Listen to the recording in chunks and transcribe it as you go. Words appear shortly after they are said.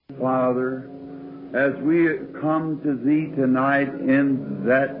Father, as we come to Thee tonight in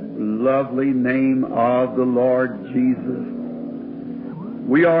that lovely name of the Lord Jesus,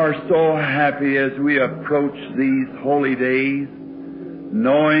 we are so happy as we approach these holy days,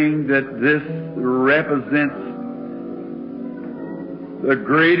 knowing that this represents the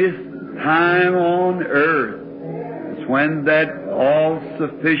greatest time on earth. It's when that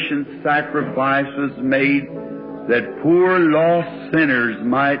all-sufficient sacrifice was made that poor lost sinners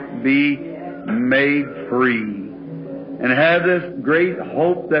might be made free, and have this great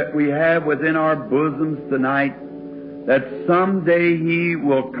hope that we have within our bosoms tonight that someday He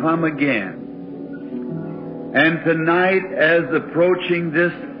will come again. And tonight, as approaching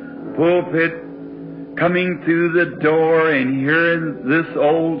this pulpit, coming through the door and hearing this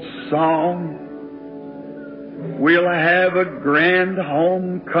old song, we'll have a grand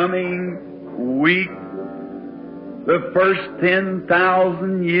homecoming week. The first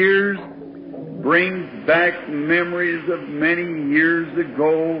 10,000 years brings back memories of many years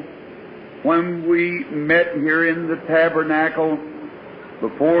ago when we met here in the tabernacle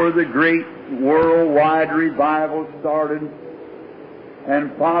before the great worldwide revival started.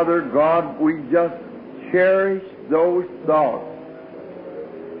 And Father God, we just cherish those thoughts,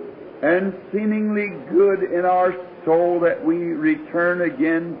 and seemingly good in our soul that we return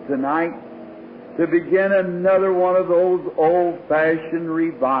again tonight to begin another one of those old-fashioned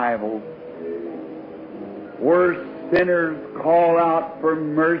revivals where sinners call out for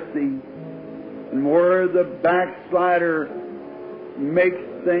mercy and where the backslider makes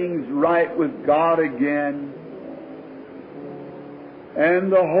things right with God again.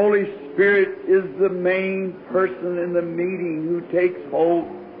 And the Holy Spirit is the main person in the meeting who takes hold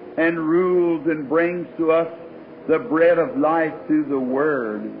and rules and brings to us the bread of life through the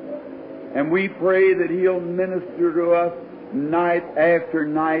Word. And we pray that He'll minister to us night after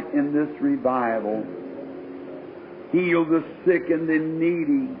night in this revival. Heal the sick and the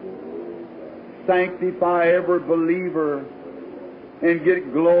needy. Sanctify every believer and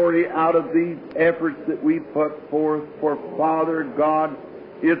get glory out of these efforts that we put forth. For Father God,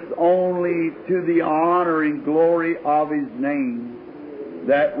 it's only to the honor and glory of His name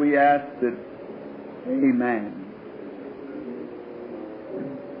that we ask it. Amen.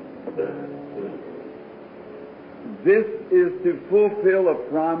 This is to fulfill a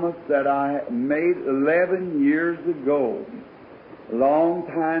promise that I made 11 years ago. A long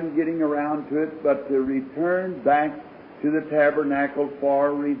time getting around to it, but to return back to the tabernacle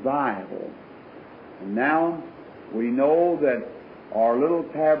for revival. And now we know that our little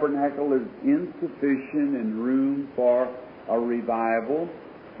tabernacle is insufficient in room for a revival,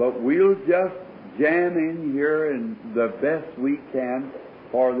 but we'll just jam in here and the best we can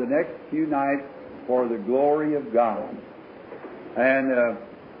for the next few nights for the glory of God. And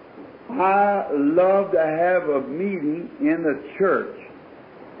I love to have a meeting in the church.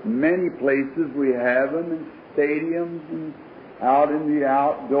 Many places we have them in stadiums and out in the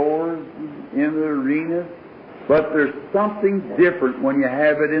outdoors, in the arenas. But there's something different when you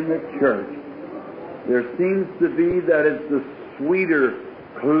have it in the church. There seems to be that it's a sweeter,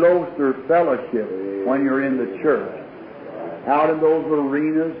 closer fellowship when you're in the church. Out in those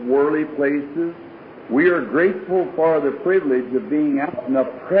arenas, worldly places, we are grateful for the privilege of being out in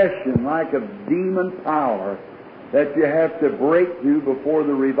oppression like a demon power that you have to break through before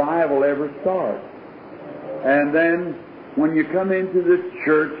the revival ever starts. And then when you come into this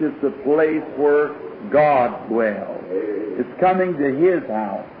church, it's a place where God dwells. It's coming to His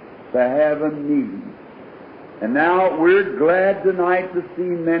house to have a meeting. And now we're glad tonight to see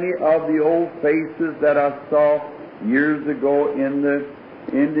many of the old faces that I saw years ago in the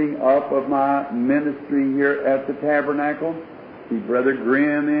ending up of my ministry here at the tabernacle. See Brother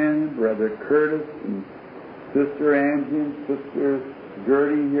Grimm in, Brother Curtis, and Sister Angie and Sister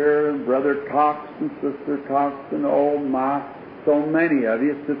Gertie here, and Brother Cox and Sister Cox, and oh my, so many of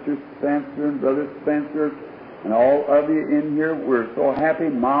you, Sister Spencer and Brother Spencer, and all of you in here. We're so happy.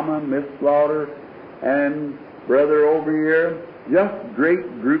 Mama, Miss Slaughter, and Brother over here. Just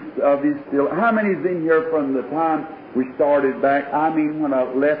great groups of you still. How many's in here from the time we started back? I mean, when I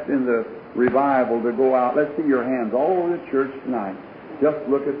left in the revival to go out. Let's see your hands all over the church tonight. Just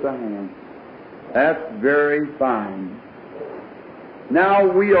look at the hands. That's very fine. Now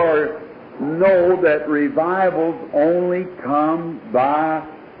we know that revivals only come by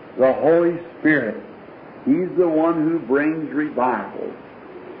the Holy Spirit. He's the one who brings revivals.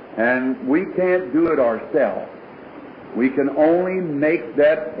 And we can't do it ourselves. We can only make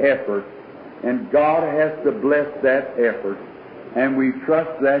that effort, and God has to bless that effort, and we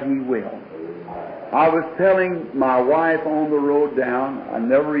trust that He will. I was telling my wife on the road down, I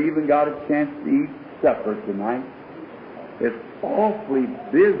never even got a chance to eat supper tonight. It's awfully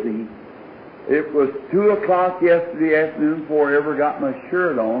busy. It was 2 o'clock yesterday afternoon before I ever got my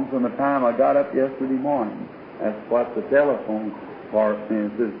shirt on from the time I got up yesterday morning. That's what the telephone part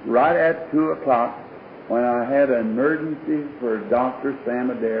is. It's right at 2 o'clock when I had an emergency for Dr. Sam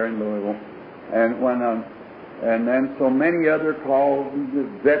Adair in Louisville. And then so many other calls, the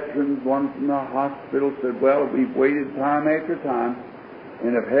veterans, one from the hospital said, well, we've waited time after time,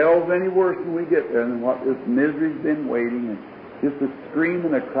 and if hell's any worse when we get there than what this misery's been waiting, and just a scream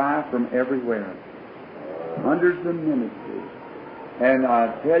and a cry from everywhere. Hundreds of ministers. And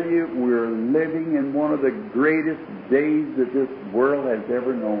I tell you, we're living in one of the greatest days that this world has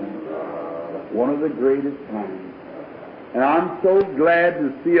ever known. One of the greatest times. And I'm so glad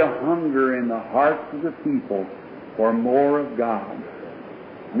to see a hunger in the hearts of the people for more of God.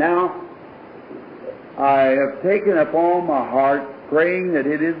 Now, I have taken upon my heart praying that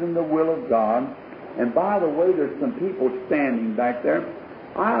it is in the will of God. And by the way, there's some people standing back there.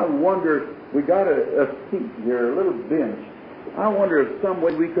 I wonder, we got a seat here, a little bench. I wonder if some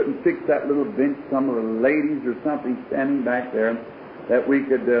way we couldn't fix that little bench, some of the ladies or something standing back there, that we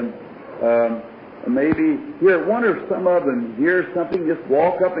could maybe here. Wonder if some of them hear something. Just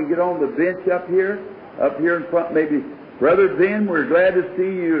walk up and get on the bench up here in front. Maybe, Brother Ben, we're glad to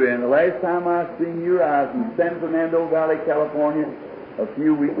see you. And the last time I seen you, I was in San Fernando Valley, California, a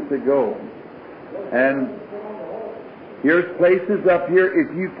few weeks ago. And here's places up here.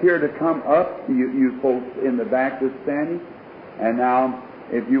 If you care to come up, you folks in the back that's standing. And now,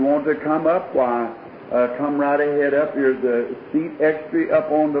 if you want to come up, why, come right ahead up. There's a seat extra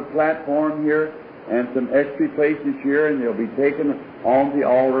up on the platform here, and some extra places here, and they'll be taken on the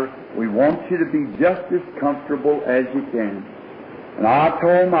altar. We want you to be just as comfortable as you can. And I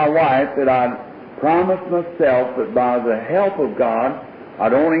told my wife that I'd promised myself that by the help of God, I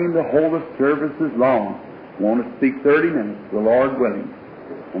don't aim to hold the services long. I want to speak 30 minutes, the Lord willing.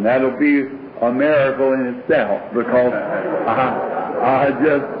 And that'll be a miracle in itself, because I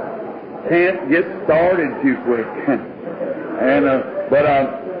just can't get started too quick. But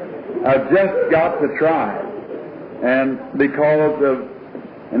I've just got to try. And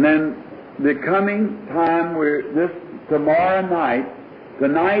and then the coming time, tomorrow night,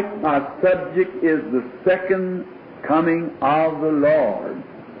 tonight my subject is the second coming of the Lord.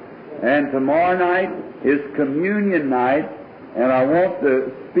 And tomorrow night is communion night, and I want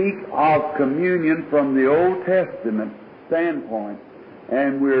to speak of communion from the Old Testament standpoint.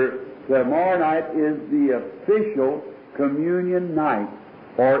 And tomorrow night is the official communion night,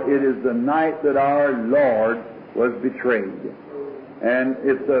 for it is the night that our Lord was betrayed. And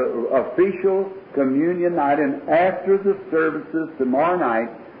it's an official communion night, and after the services tomorrow night,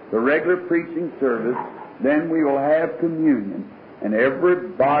 the regular preaching service, then we will have communion. And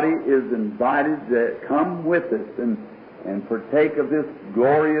everybody is invited to come with us and partake of this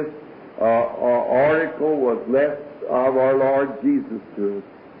glorious article was left of our Lord Jesus to us.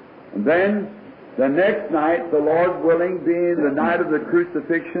 And then the next night, the Lord willing, being the night of the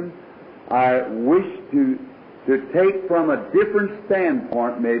crucifixion, I wish to take from a different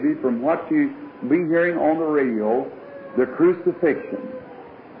standpoint, maybe, from what you've been hearing on the radio, the crucifixion.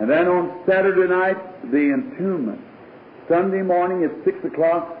 And then on Saturday night, the entombment. Sunday morning at 6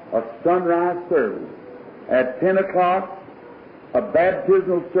 o'clock, a sunrise service. At 10 o'clock, a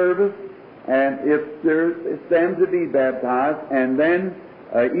baptismal service, and if there stands to be baptized, and then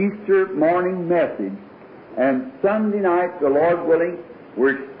an Easter morning message. And Sunday night, the Lord willing,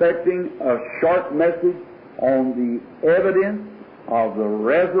 we're expecting a short message on the evidence of the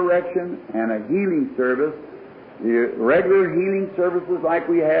resurrection and a healing service, the regular healing services like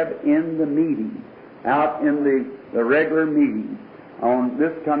we have in the meeting, out in the regular meeting on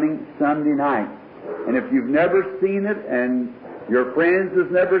this coming Sunday night. And if you've never seen it and your friends has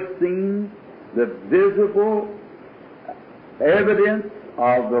never seen the visible evidence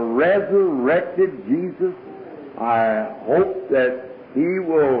of the resurrected Jesus, I hope that He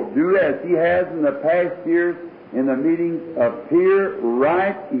will do as He has in the past years in the meetings, appear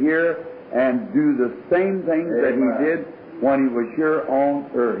right here and do the same things that He did when He was here on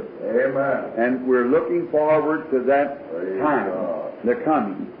earth. Amen. And we're looking forward to that time, that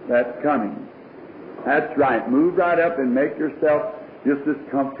coming. That's right. Move right up and make yourself just as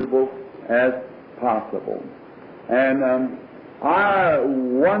comfortable as possible. And I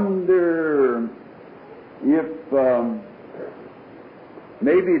wonder if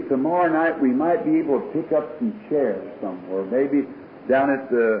maybe tomorrow night we might be able to pick up some chairs somewhere. Maybe down at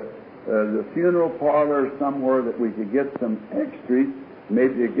the funeral parlor somewhere that we could get some extras,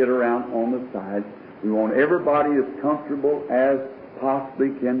 maybe to get around on the side. We want everybody as comfortable as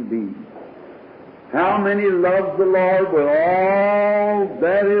possibly can be. How many loves the Lord with all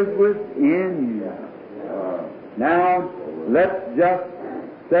that is within you? Now, let's just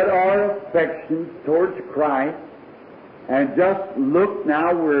set our affections towards Christ and just look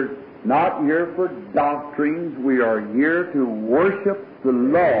now. We're not here for doctrines. We are here to worship the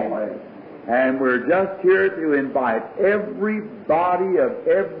Lord. And we're just here to invite everybody of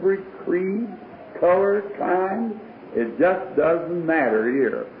every creed, color, kind. It just doesn't matter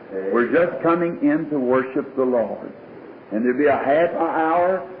here. We're just coming in to worship the Lord. And there'll be a half an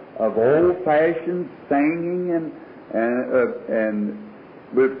hour of old-fashioned singing and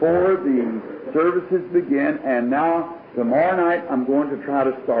before the services begin. And now, tomorrow night, I'm going to try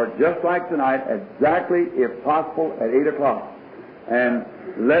to start just like tonight, exactly, if possible, at 8 o'clock. And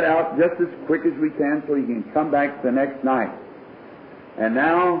let out just as quick as we can so you can come back the next night. And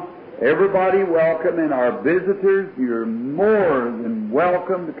now, everybody welcome, and our visitors, you're more than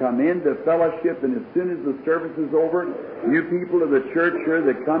welcome to come into fellowship. And as soon as the service is over, you people of the church here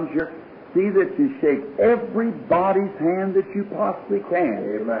that comes here, see that you shake everybody's hand that you possibly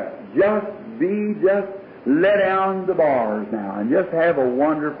can. Amen. Just let down the bars now and just have a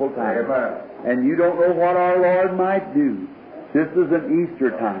wonderful time. Amen. And you don't know what our Lord might do. This is an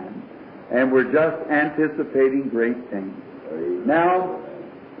Easter time, and we're just anticipating great things. Amen. Now,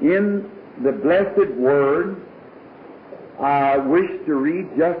 in the blessed Word, I wish to read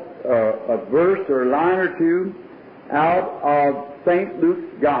just a verse or a line or two out of St.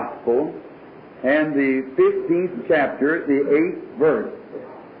 Luke's Gospel and the 15th chapter, the 8th verse.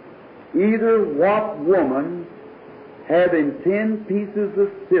 Either what woman, having 10 pieces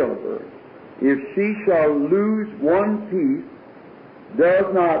of silver, if she shall lose one piece,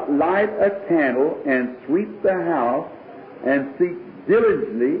 does not light a candle and sweep the house and seek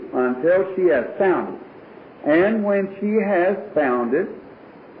diligently until she has found it. And when she has found it,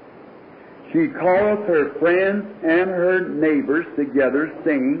 she calleth her friends and her neighbors together,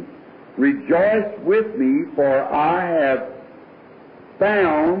 saying, Rejoice with me, for I have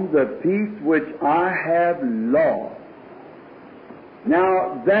found the piece which I have lost.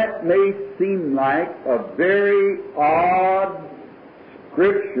 Now, that may seem like a very odd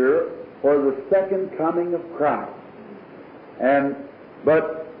scripture for the second coming of Christ.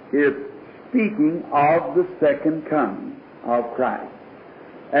 But it's speaking of the second coming of Christ.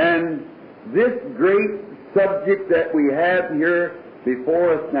 And this great subject that we have here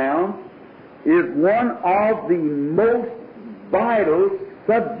before us now is one of the most vital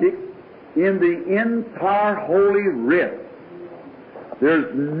subjects in the entire Holy Writ.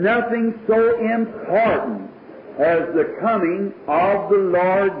 There's nothing so important as the coming of the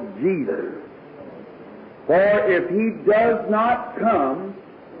Lord Jesus. For if He does not come,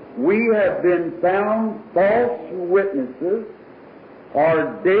 we have been found false witnesses,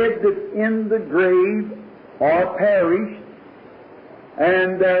 or dead that's in the grave, or perished,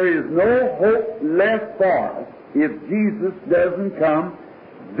 and there is no hope left for us if Jesus doesn't come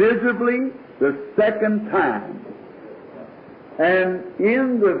visibly the second time. And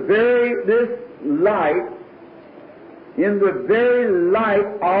in the very light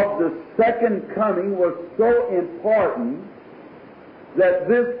of the second coming was so important that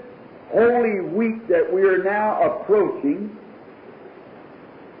this Holy Week that we are now approaching,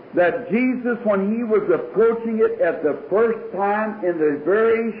 that Jesus, when He was approaching it at the first time in the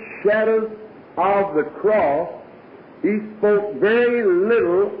very shadows of the cross, He spoke very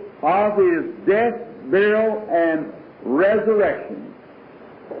little of His death, burial, and resurrection.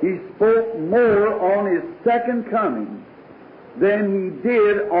 He spoke more on His second coming than He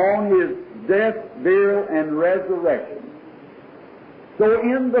did on His death, burial, and resurrection. So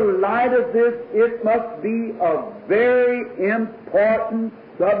in the light of this, it must be a very important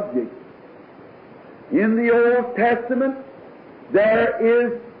subject. In the Old Testament, there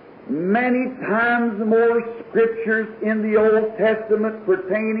is many times more scriptures in the Old Testament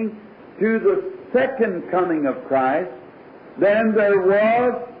pertaining to the second coming of Christ than there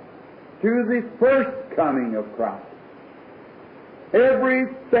was to the first coming of Christ.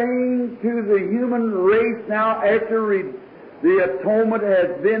 Everything to the human race now, after the atonement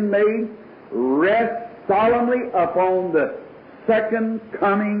has been made, rests solemnly upon the second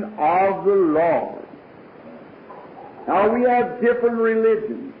coming of the Lord. Now, we have different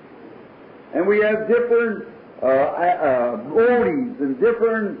religions, and we have different motives and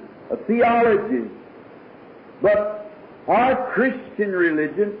different theologies, but our Christian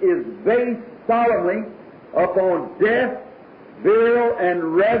religion is based solemnly upon death, burial,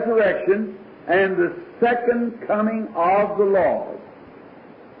 and resurrection, and the second coming of the Lord.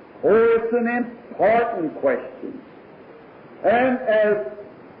 Oh, it's an important question. And as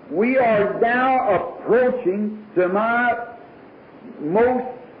we are now approaching, to my most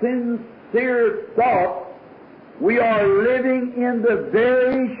sincere thought, we are living in the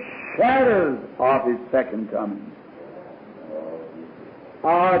very shadows of His second coming.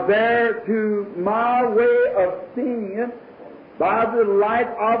 There, to my way of seeing it, by the light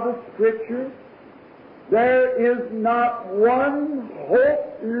of the Scripture, there is not one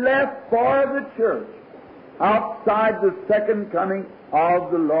hope left for the church outside the second coming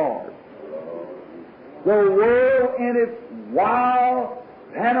of the Lord. The world in its wild,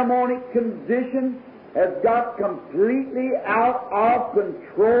 pandemonic condition has got completely out of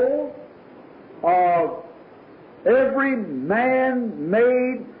control of every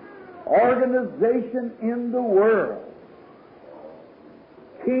man-made organization in the world.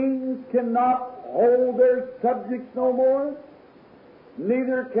 Kings cannot hold their subjects no more.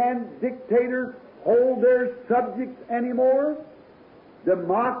 Neither can dictators hold their subjects anymore.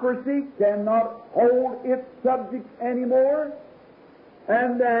 Democracy cannot hold its subjects anymore.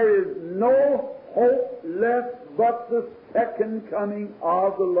 And there is no hope left but the second coming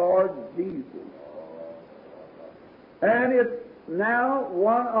of the Lord Jesus. And it's now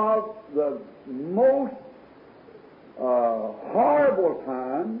one of the most horrible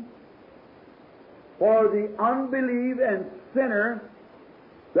times for the unbelief and sinner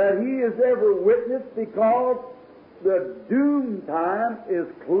that he has ever witnessed, because the doom time is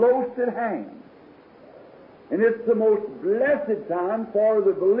close at hand. And it's the most blessed time for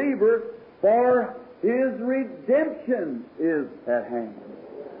the believer, for his redemption is at hand.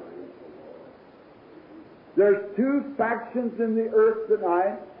 There's two factions in the earth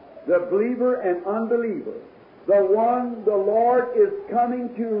tonight, the believer and unbeliever. The one the Lord is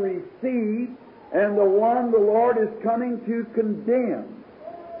coming to receive, and the one the Lord is coming to condemn.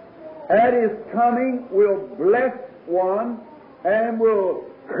 At His coming will bless one and will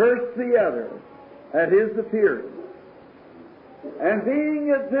curse the other at His appearing. And being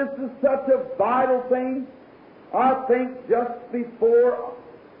that this is such a vital thing, I think just before,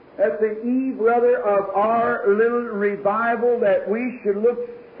 at the eve rather of our little revival, that we should look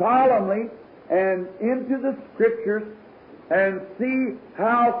solemnly and into the Scriptures and see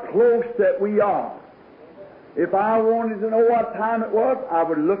how close that we are. If I wanted to know what time it was, I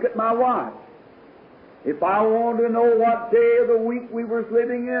would look at my watch. If I wanted to know what day of the week we were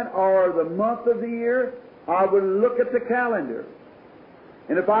living in or the month of the year, I would look at the calendar.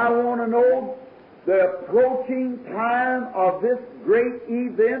 And if I want to know the approaching time of this great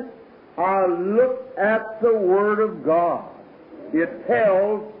event, I look at the Word of God. It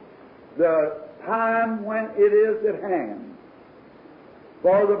tells the time when it is at hand.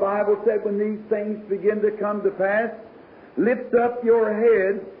 For the Bible said, when these things begin to come to pass, lift up your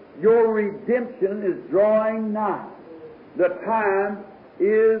head, your redemption is drawing nigh. The time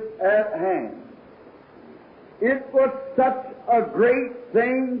is at hand. It was such a great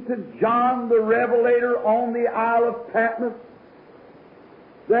thing to John the Revelator on the Isle of Patmos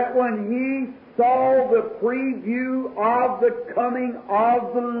that when he saw the preview of the coming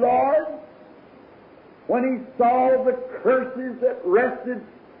of the Lord, when he saw the curses that rested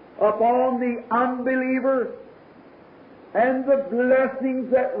upon the unbeliever and the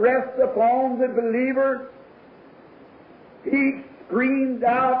blessings that rest upon the believer, he screamed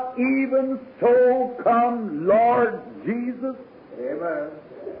out, "Even so come, Lord Jesus." Amen.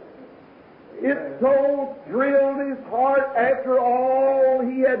 It so thrilled his heart after all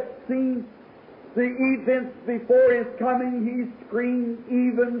he had seen the events before his coming. He screamed,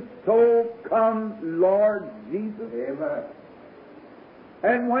 "Even so come, Lord Jesus." Amen.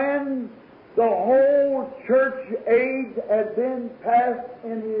 And when the whole church age had been passed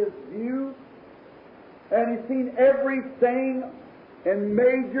in his view, and he'd seen everything in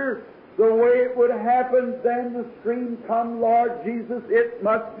major the way it would happen, then the scream, "Come, Lord Jesus." It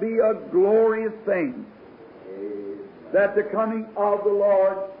must be a glorious thing that the coming of the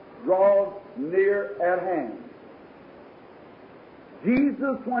Lord draws near at hand.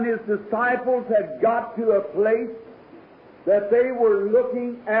 Jesus, when His disciples had got to a place that they were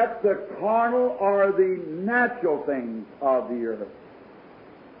looking at the carnal or the natural things of the earth.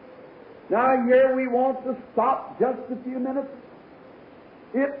 Now here we want to stop just a few minutes.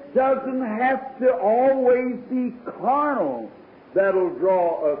 It doesn't have to always be carnal that'll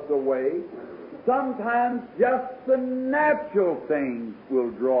draw us away. Sometimes just the natural things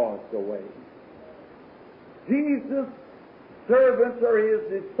will draw us away. Jesus' servants or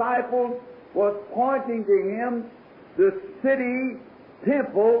His disciples was pointing to Him the city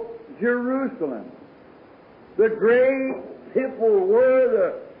temple, Jerusalem. The great temple where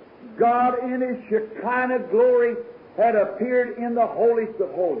the God in His Shekinah glory had appeared in the holiest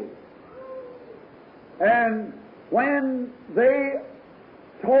of holies. And when they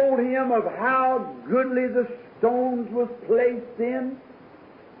told him of how goodly the stones was placed in,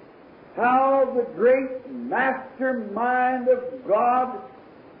 how the great mastermind of God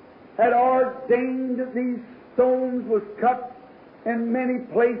had ordained that these stones was cut in many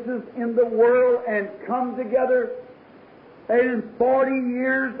places in the world and come together, and in 40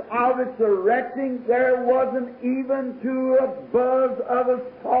 years of its erecting, there wasn't even to a buzz of a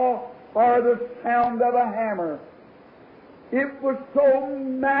saw or the sound of a hammer. It was so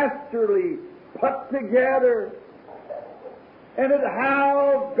masterly put together, and it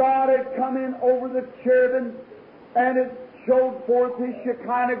how God had come in over the cherubim, and it showed forth His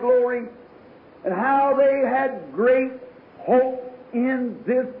Shekinah glory, and how they had great hope in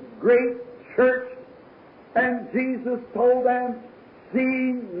this great church. And Jesus told them,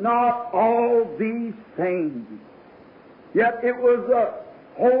 "See not all these things." Yet it was a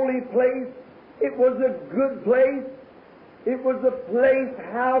holy place. It was a good place. It was a place,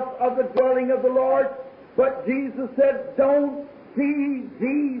 house of the dwelling of the Lord. But Jesus said, "Don't see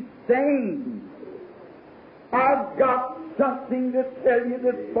these things. I've got something to tell you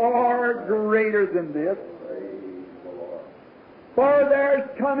that's far greater than this. For there's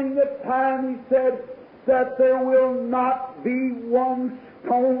coming a time," He said, "that there will not be one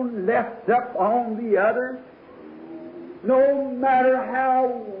stone left up on the other. No matter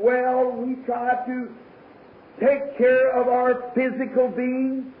how well we try to take care of our physical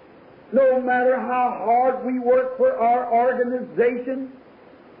being, no matter how hard we work for our organization,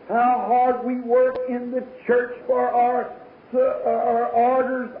 how hard we work in the church for our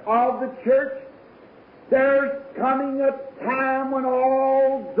orders of the church, there's coming a time when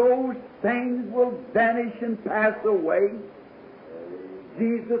all those things will vanish and pass away."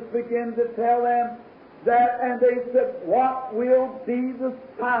 Jesus began to tell them that, and they said, "What will be the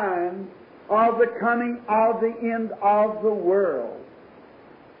sign of the coming of the end of the world?"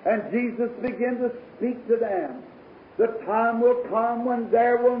 And Jesus began to speak to them. "The time will come when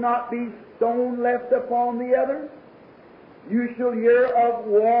there will not be stone left upon the other. You shall hear of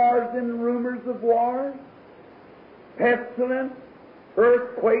wars and rumors of wars, pestilence,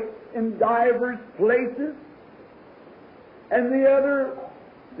 earthquakes in divers places." And the other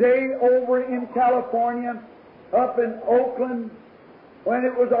day over in California, up in Oakland, when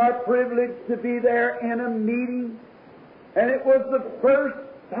it was our privilege to be there in a meeting, and it was the first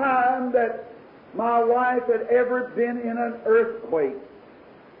time that my wife had ever been in an earthquake.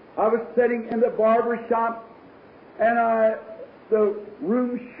 I was sitting in the barber shop, and the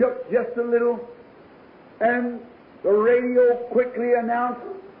room shook just a little, and the radio quickly announced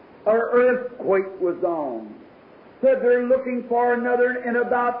an earthquake was on. Said they're looking for another in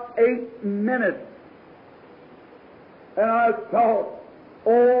about 8 minutes. And I thought,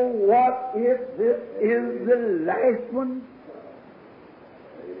 oh, what if this is the last one?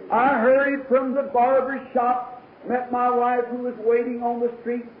 I hurried from the barber shop, met my wife who was waiting on the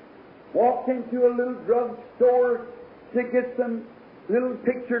street, walked into a little drug store to get some little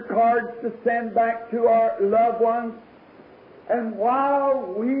picture cards to send back to our loved ones. And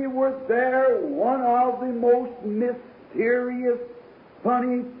while we were there, one of the most mysterious,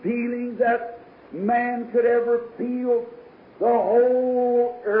 funny feelings that man could ever feel, the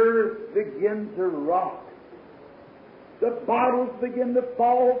whole earth began to rock. The bottles began to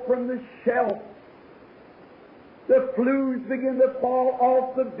fall from the shelf. The flues began to fall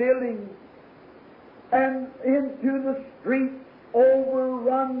off the buildings and into the street,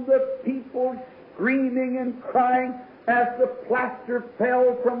 overrun the people screaming and crying as the plaster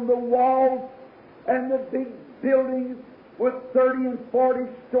fell from the walls, and the big buildings with 30 and 40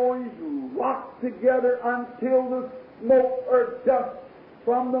 stories rocked together until the smoke or dust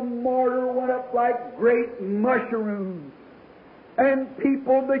from the mortar went up like great mushrooms, and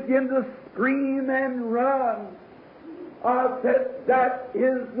people began to scream and run. I said, that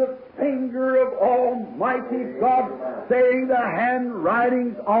is the finger of Almighty God saying the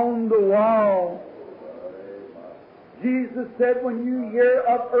handwritings on the wall. Jesus said, when you hear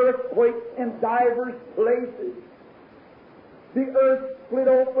of earthquakes in divers places, the earth split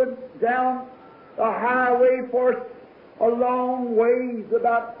open down a highway for a long ways,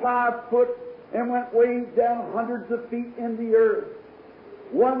 about 5 foot, and went way down hundreds of feet in the earth.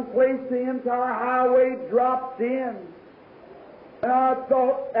 One place the entire highway dropped in. And I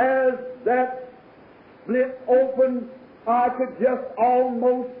thought as that split open, I could just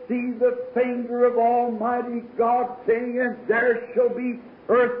almost see the finger of Almighty God saying, and there shall be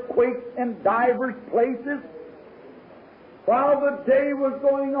earthquakes in divers places. While the day was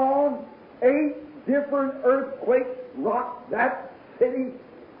going on, 8 different earthquakes rocked that city,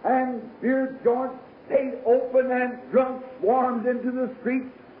 and beer joints stayed open, and drunks swarmed into the streets,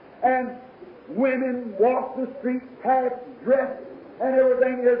 and women walked the streets half dressed, and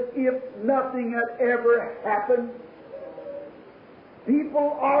everything as if nothing had ever happened.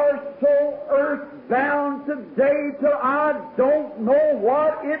 People are so earthbound today till I don't know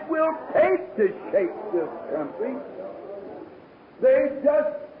what it will take to shake this country. They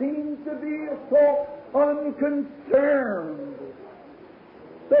just seem to be so unconcerned.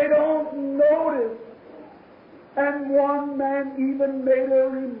 They don't notice. And one man even made a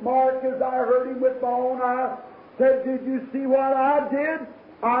remark as I heard him with my own eyes. Said, "Did you see what I did?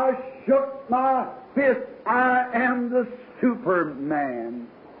 I shook my fist. I am the Superman."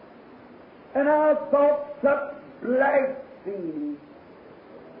 And I thought, such blasphemy.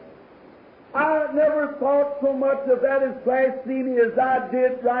 I never thought so much of that as blasphemy as I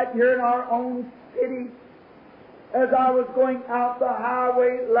did right here in our own city. As I was going out the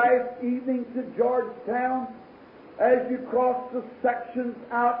highway last evening to Georgetown, as you cross the sections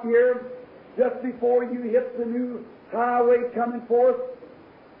out here, just before you hit the new highway coming forth,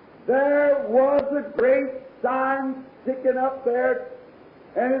 there was a great sign sticking up there,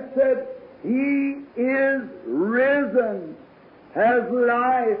 and it said, "He is risen, has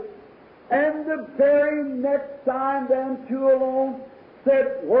life." And the very next sign, then two alone,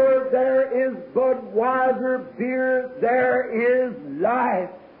 said, "Where there is Budweiser beer, there is life."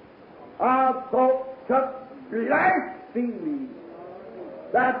 I thought, such blasphemy.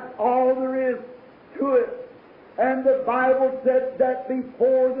 That's all there is to it. And the Bible said that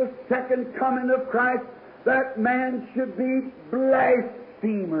before the second coming of Christ, that man should be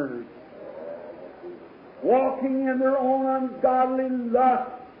blasphemers, walking in their own ungodly lust,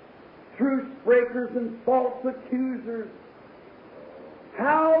 truce breakers and false accusers.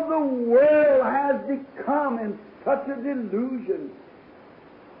 How the world has become in such a delusion.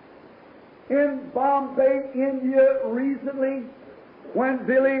 In Bombay, India, recently, when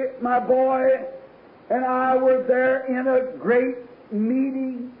Billy, my boy, and I were there in a great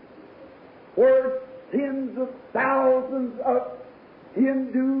meeting where tens of thousands of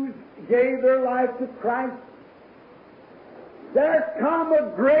Hindus gave their life to Christ, there come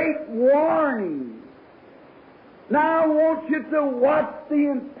a great warning. Now I want you to watch the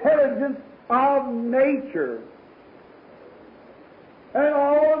intelligence of nature. And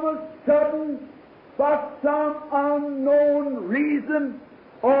all of a sudden, for some unknown reason,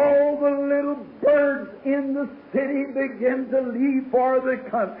 all the little birds in the city begin to leave for the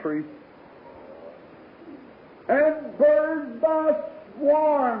country. And birds by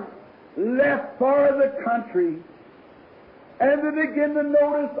swarms left for the country. And they begin to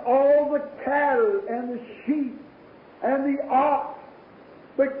notice all the cattle and the sheep and the ox.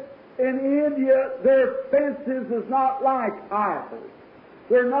 But in India, their fences is not like ours.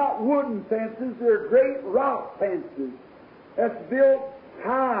 They're not wooden fences, they're great rock fences that's built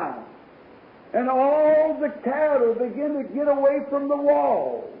high. And all the cattle begin to get away from the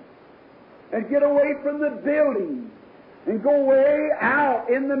wall and get away from the building and go way out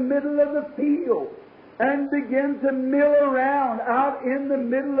in the middle of the field and begin to mill around out in the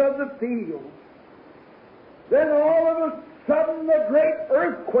middle of the field. Then all of a sudden a great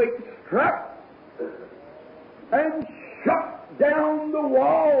earthquake struck and shook down the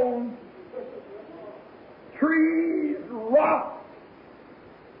walls. Trees rocked,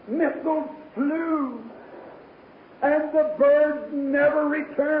 missiles flew, and the birds never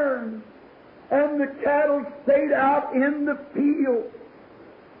returned, and the cattle stayed out in the field.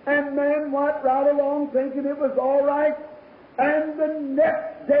 And men went right along thinking it was all right, and the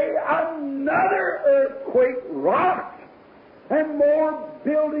next day another earthquake rocked, and more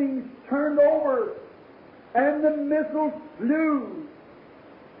buildings turned over, and the missiles flew.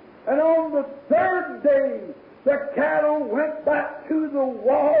 And on the third day, the cattle went back to the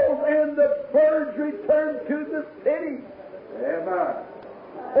walls, and the birds returned to the city. Amen.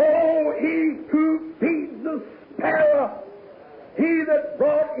 Oh, he who feeds the sparrow, he that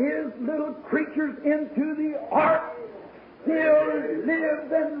brought his little creatures into the ark, still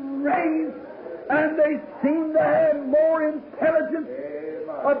lives and reigns, and they seem to have more intelligence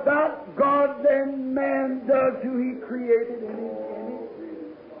about God than man does who he created in his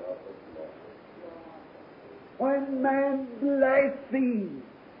image. When man blasphemes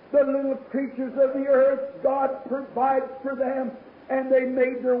the little creatures of the earth, God provides for them, and they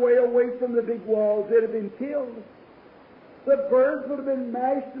made their way away from the big walls. They'd have been killed. The birds would have been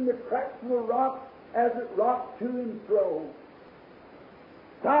mashed in the cracks of the rock as it rocked to and fro.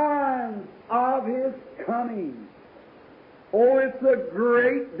 Signs of his coming. Oh, it's a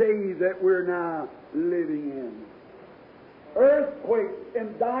great day that we're now living in. Earthquakes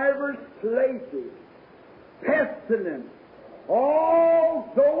in divers places, pestilence,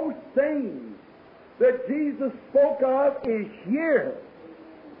 all those things that Jesus spoke of is here.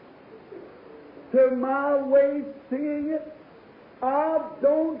 To my way of seeing it, I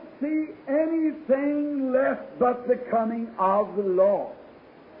don't see anything left but the coming of the Lord.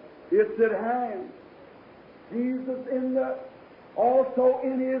 It's at hand. Jesus also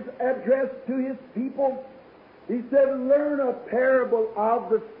in His address to His people, He said, learn a parable of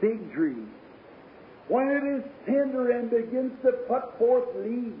the fig tree. When it is tender and begins to put forth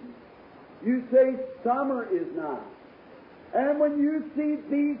leaves, you say summer is nigh. And when you see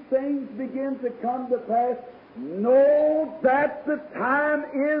these things begin to come to pass, know that the time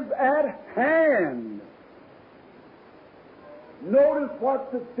is at hand. Notice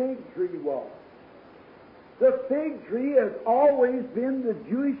what the fig tree was. The fig tree has always been the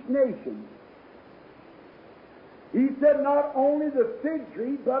Jewish nation. He said not only the fig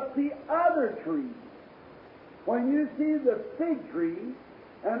tree, but the other trees. When you see the fig tree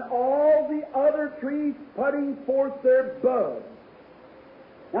and all the other trees putting forth their buds.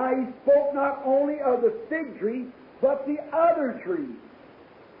 Now He spoke not only of the fig tree, but the other trees.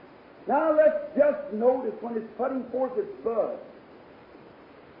 Now let's just notice when it's putting forth its buds.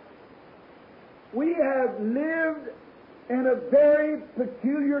 We have lived in a very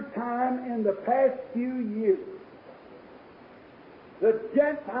peculiar time in the past few years. The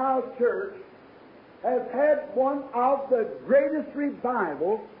Gentile church has had one of the greatest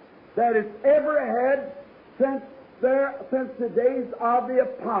revivals that it's ever had since the days of the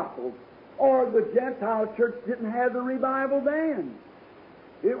apostles. Or the Gentile church didn't have the revival then.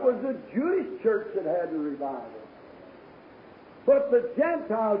 It was the Jewish church that had the revival. But the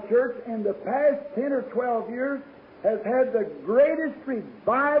Gentile church in the past 10 or 12 years has had the greatest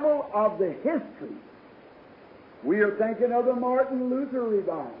revival of the history. We are thinking of the Martin Luther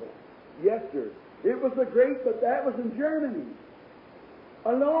revival. Yes, sir. It was a great, but that was in Germany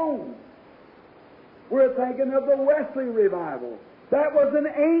alone. We're thinking of the Wesley revival. That was in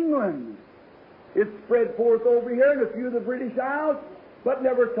England. It spread forth over here in a few of the British Isles, but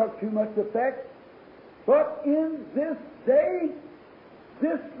never took too much effect. But in this day,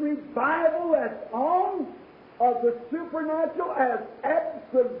 this revival that's on of the supernatural has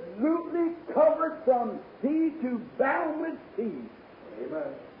absolutely covered from sea to boundless sea.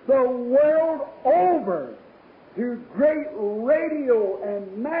 Amen. The world over, through great radio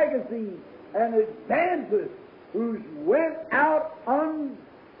and magazines and evangelists who went out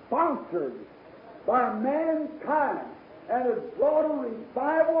unsponsored by mankind and has brought a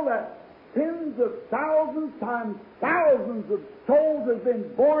revival that tens of thousands times thousands of souls have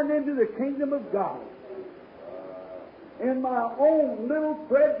been born into the kingdom of God. In my own little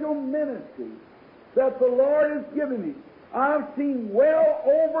fragile ministry that the Lord has given me, I've seen well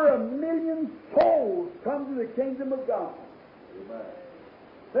over 1 million souls come to the kingdom of God. Amen.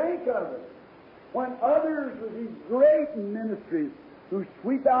 Think of it. When others of these great ministries who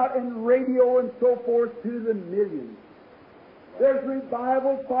sweep out in radio and so forth to the millions, there's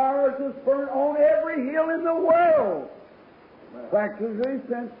revival fires that's burnt on every hill in the world. Practically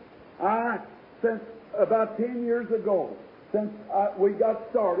since about 10 years ago, since we got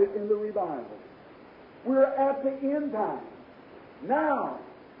started in the revival. We're at the end time. Now,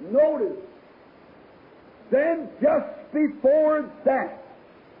 notice, then just before that,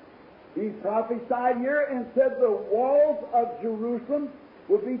 He prophesied here and said the walls of Jerusalem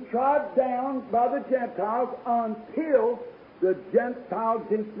would be trod down by the Gentiles until the Gentile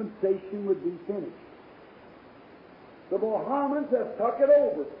dispensation would be finished. The Mohammedans have took it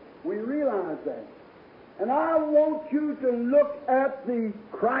over. We realize that. And I want you to look at the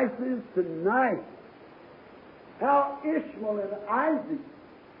crisis tonight. How Ishmael and Isaac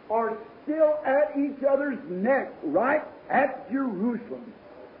are still at each other's neck right at Jerusalem,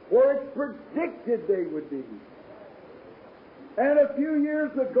 where it's predicted they would be. And a few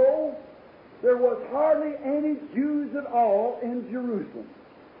years ago, there was hardly any Jews at all in Jerusalem.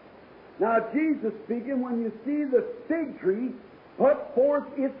 Now, Jesus speaking, when you see the fig tree put forth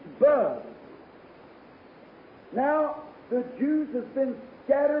its bud. Now, the Jews have been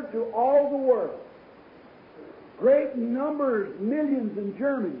scattered to all the world. Great numbers, millions in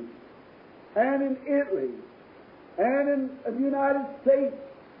Germany, and in Italy, and in the United States,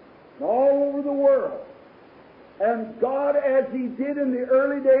 and all over the world. And God, as He did in the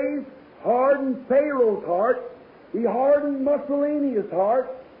early days, hardened Pharaoh's heart. He hardened Mussolini's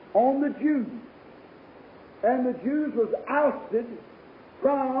heart on the Jews. And the Jews was ousted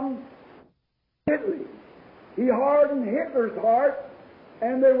from Italy. He hardened Hitler's heart,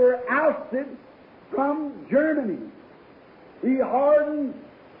 and they were ousted from Germany. He hardened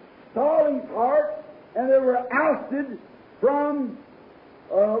Stalin's heart, and they were ousted from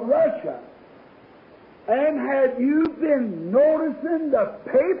Russia. And had you been noticing the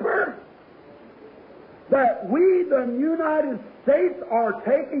paper that we, the United States, are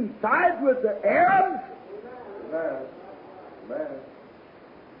taking sides with the Arabs? Amen. Amen.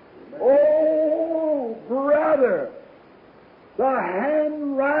 Oh, brother, the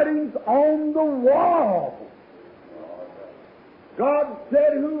handwriting's on the wall. God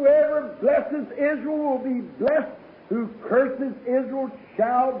said, whoever blesses Israel will be blessed. Who curses Israel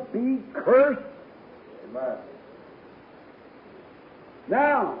shall be cursed. Amen.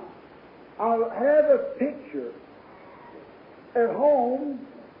 Now, I have a picture at home,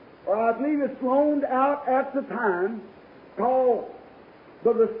 or I believe it's loaned out at the time, called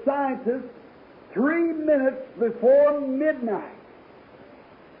by the scientists 3 minutes before midnight.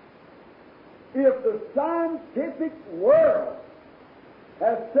 If the scientific world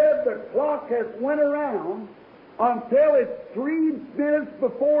has said the clock has went around until it's 3 minutes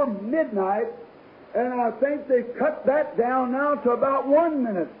before midnight, and I think they've cut that down now to about 1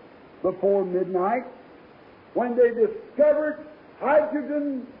 minute before midnight, when they discovered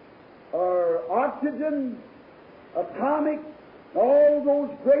hydrogen or oxygen, atomic, all those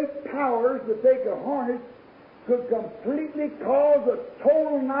great powers that they could harness could completely cause a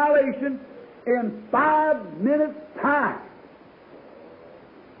total annihilation in 5 minutes' time.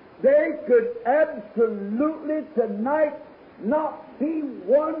 They could absolutely tonight not be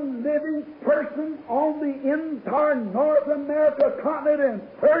one living person on the entire North America continent in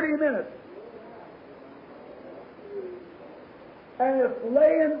 30 minutes. And it's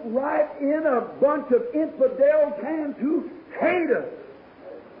laying right in a bunch of infidel hands who hate us.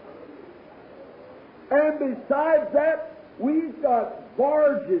 And besides that, we've got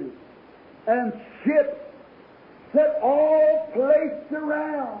barges and ships that all placed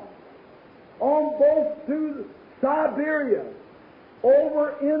around on both through Siberia,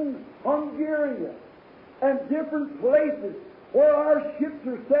 over in Hungary, and different places where our ships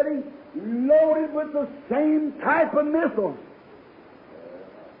are sitting loaded with the same type of missiles.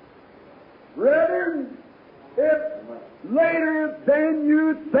 Brethren, it's later than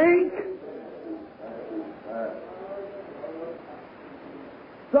you think.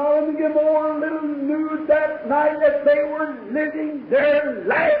 Sodom and Gomorrah little knew that night that they were living their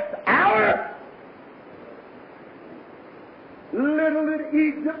last hour. Little did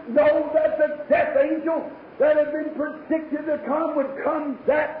Egypt know that the death angel that had been predicted to come would come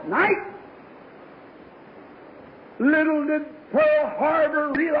that night. Little did Pearl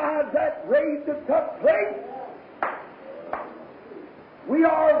Harbor realize that raid that took place. We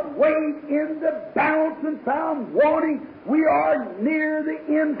are weighed in the balance and found wanting. We are near the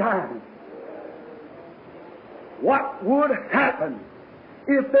end time. What would happen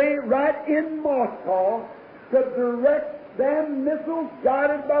if they, right in Moscow, could direct them missiles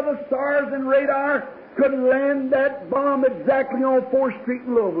guided by the stars and radar, could land that bomb exactly on 4th Street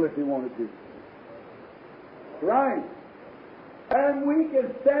in Louisville if they wanted to? Right. And we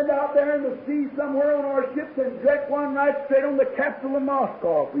can stand out there in the sea somewhere on our ships and direct one right straight on the capital of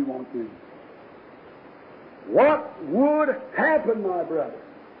Moscow if we want to. What would happen, my brother,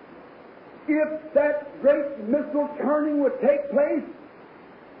 if that great missile turning would take place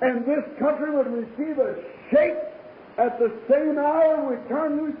and this country would receive a shake at the same hour, we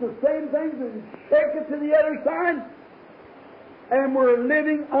turn loose the same things and shake it to the other side, and we're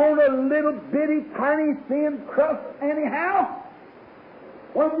living on a little bitty, tiny, thin crust anyhow?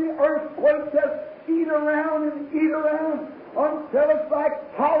 When the earthquake just eat around until it's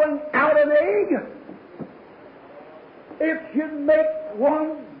like hauling out an egg, it should make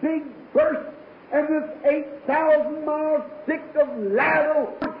one big burst, and this 8,000 miles thick of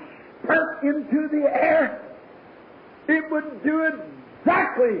lateral spurt into the air. It would do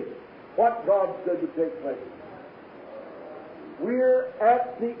exactly what God said would take place. We're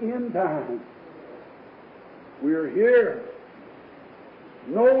at the end time. We're here.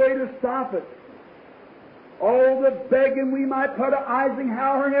 No way to stop it. All the begging we might put to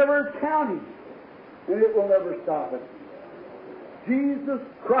Eisenhower in every county, and it will never stop it. Jesus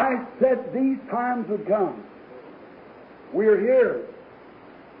Christ said these times would come. We're here.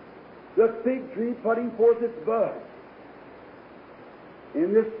 The fig tree putting forth its bud.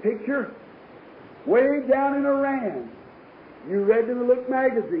 In this picture, way down in Iran, you read in the Look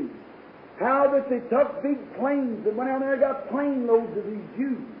magazine how that they took big planes that went down there and got plane loads of these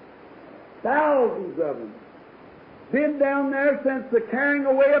Jews. Thousands of them. Been down there since the carrying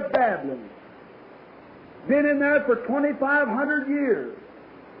away of Babylon. been in there for 2,500 years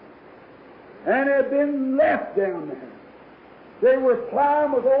and had been left down there. They were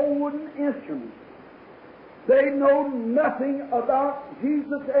plowing with old wooden instruments. They know nothing about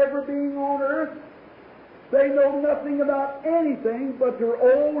Jesus ever being on earth. They know nothing about anything but their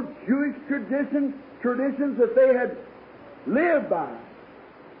old Jewish traditions that they had lived by.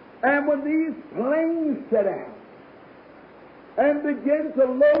 And when these planes set out and begin to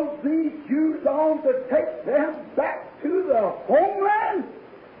load these Jews on to take them back to the homeland,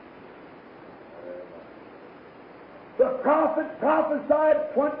 the prophet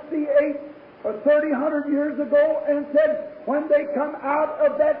prophesied 28 or 3,000 years ago and said, when they come out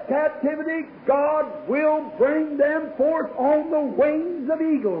of that captivity, God will bring them forth on the wings of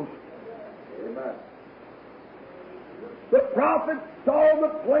eagles. Amen. The prophet saw the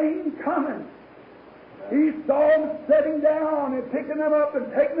plane coming. He saw them setting down and picking them up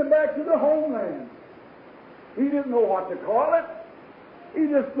and taking them back to the homeland. He didn't know what to call it. He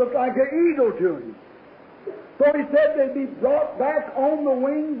just looked like an eagle to him. So he said they'd be brought back on the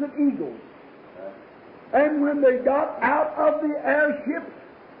wings of eagles. And when they got out of the airships,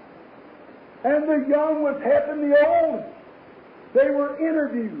 and the young was helping the old, they were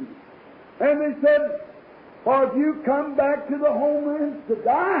interviewed. And they said, have you come back to the homeland to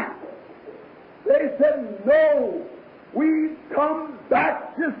die? They said, no, we've come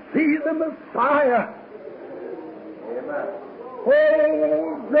back to see the Messiah. Amen.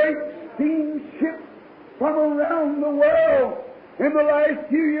 Oh, great steamships from around the world in the last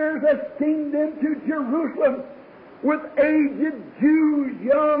few years have steamed into Jerusalem with aged Jews,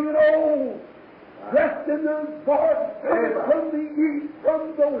 young and old, dressed in their garbs from the east,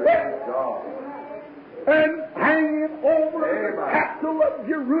 from the west, and hanging over the capital of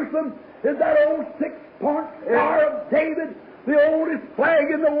Jerusalem is that old 6-point Star of David, the oldest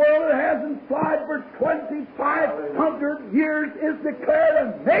flag in the world that hasn't flied for 2,500 years, is declared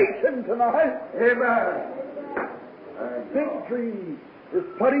a nation tonight. Amen. Fig tree is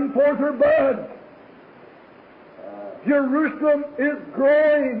putting forth her buds. Jerusalem is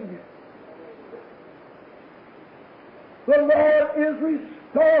growing. The Lord is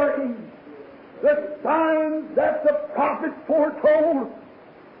restoring the signs that the prophet foretold,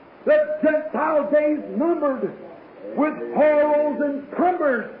 that Gentile days numbered with horrors and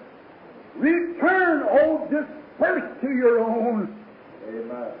cumbers. Return, O dispersed to your own.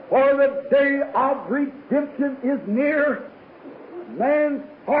 Amen. For the day of redemption is near. Man's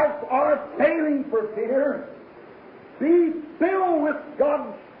hearts are failing for fear. Be filled with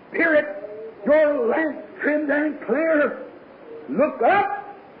God's Spirit, your lamps trimmed and clear. Look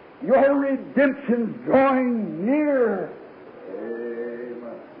up, your redemption's drawing near.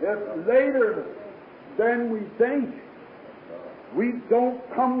 Amen. It's later than we think. We don't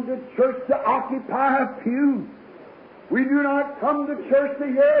come to church to occupy a pew. We do not come to church to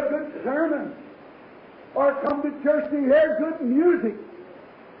hear a good sermon or come to church to hear good music.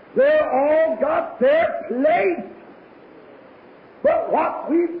 They're all got their place. But what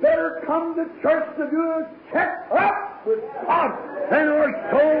we better come to church to do is check up with God and our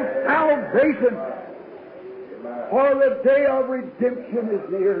soul salvation. For the day of redemption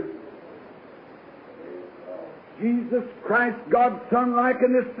is near. Jesus Christ, God's Son,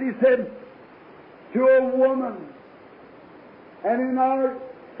 likened this, he said, to a woman. And in our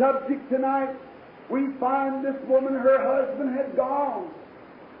subject tonight, we find this woman, her husband had gone.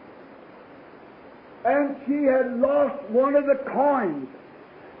 And she had lost one of the coins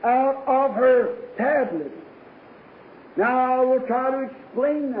out of her tablet. Now, I will try to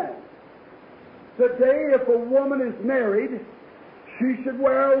explain that. Today, if a woman is married, she should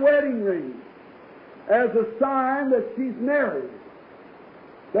wear a wedding ring as a sign that she's married.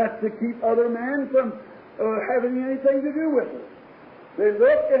 That's to keep other men from having anything to do with her. They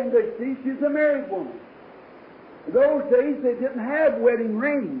look and they see she's a married woman. In those days, they didn't have wedding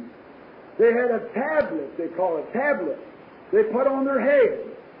rings. They had a tablet, they call it tablet, they put on their head.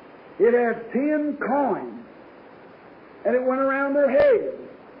 It had 10 coins, and it went around their head.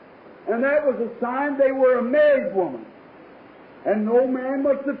 And that was a sign they were a married woman. And no man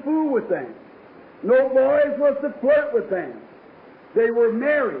was to fool with them. No boys was to flirt with them. They were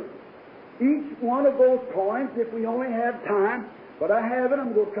married. Each one of those coins, if we only have time, but I have it,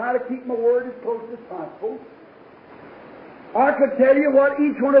 I'm going to try to keep my word as close as possible. I could tell you what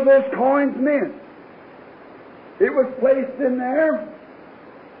each one of those coins meant. It was placed in there,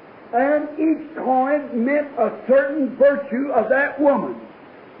 and each coin meant a certain virtue of that woman.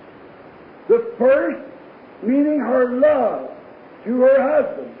 The first, meaning her love to her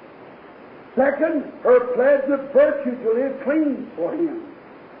husband. Second, her pledge of virtue to live clean for him.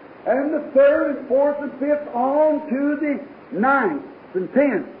 and the 3rd and 4th and 5th on to the 9th and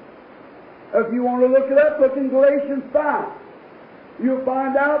 10th. If you want to look it up, look in Galatians 5. You'll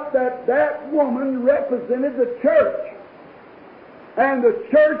find out that that woman represented the church. And the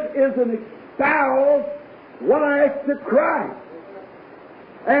church is an espoused wife to Christ.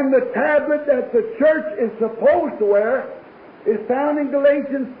 And the tablet that the church is supposed to wear is found in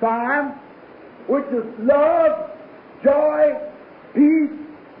Galatians 5, which is love, joy, peace,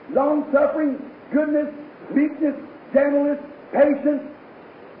 long-suffering, goodness, meekness, gentleness, patience.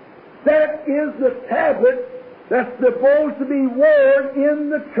 That is the tablet that's supposed to be worn in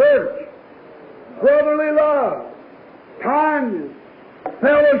the church. Brotherly love, kindness,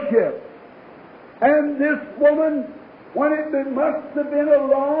 fellowship. And this woman, when it must have been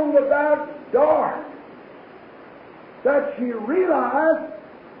along about dark, that she realized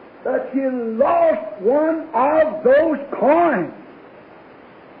that she lost one of those coins.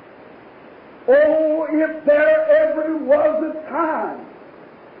 Oh, if there ever was a time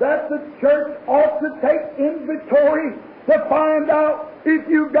that the church ought to take inventory to find out if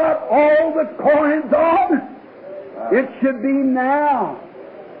you got all the coins on, it should be now.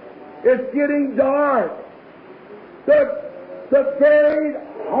 It's getting dark. The very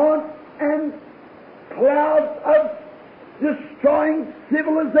haunt and clouds of destroying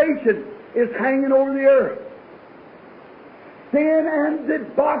civilization is hanging over the earth. Sin and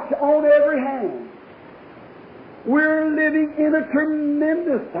debauch on every hand. We're living in a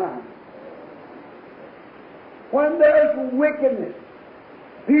tremendous time when there's wickedness.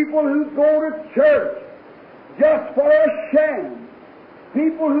 People who go to church just for a sham.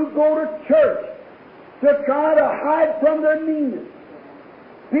 People who go to church to try to hide from their meanness.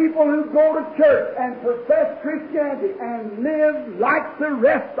 People who go to church and profess Christianity and live like the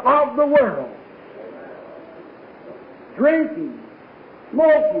rest of the world. Drinking,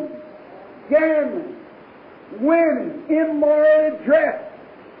 smoking, gambling, women immorally dressed,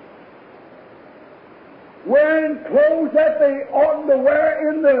 wearing clothes that they oughtn't to wear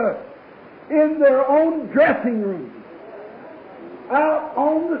in their own dressing room, out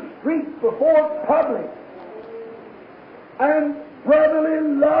on the streets before public. And brotherly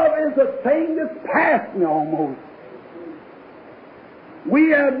love is a thing that's past me almost. We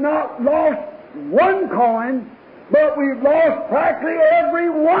have not lost one coin, but we've lost practically every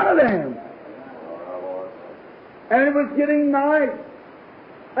one of them. And it was getting night.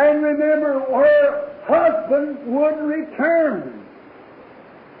 And remember, her husband would return.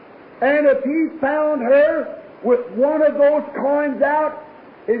 And if he found her with one of those coins out,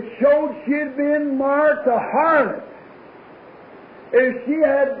 it showed she had been marked a harlot. If she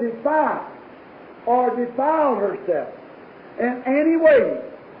had defiled herself in any way,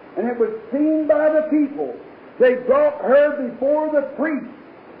 and it was seen by the people, they brought her before the priest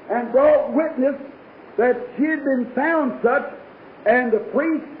and brought witness that she had been found such, and the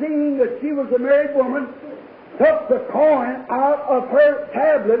priest, seeing that she was a married woman, took the coin out of her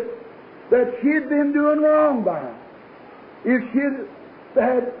tablet that she had been doing wrong by. If she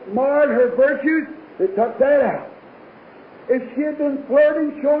had marred her virtues, they took that out. If she had been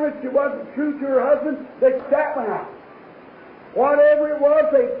flirting, showing that she wasn't true to her husband, they took that one out. Whatever it was,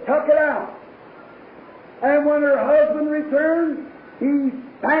 they took it out. And when her husband returned, he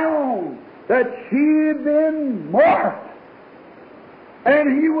found that she had been marked.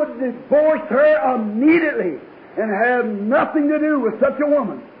 And he would divorce her immediately and have nothing to do with such a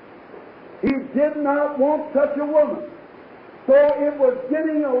woman. He did not want such a woman. So it was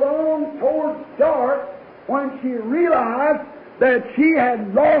getting along towards dark when she realized that she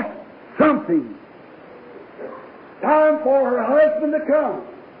had lost something. Time for her husband to come.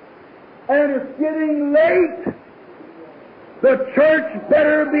 And it's getting late. The church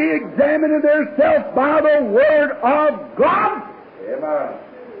better be examining herself by the Word of God. Amen.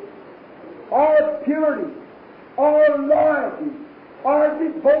 Our purity, our loyalty, our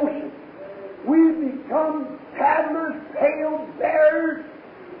devotion. We've become tattlers, tale bearers,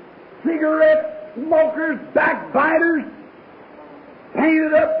 cigarette smokers, backbiters,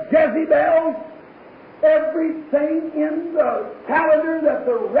 painted up Jezebels, everything in the calendar that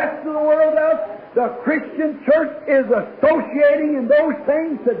the rest of the world does. The Christian church is associating in those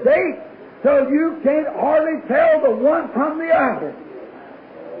things today, so you can't hardly tell the one from the other.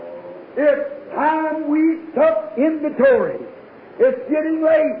 It's time we took inventory. It's getting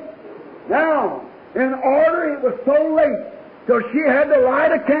late. Now, in order, it was so late, so she had to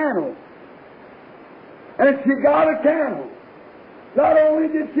light a candle. And she got a candle. Not only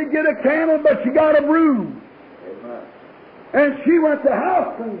did she get a candle, but she got a broom. Amen. And she went to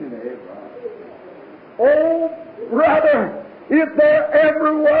house cleaning. Oh, brother, If there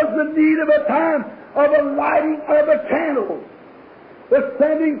ever was the need of a time of a lighting of a candle, the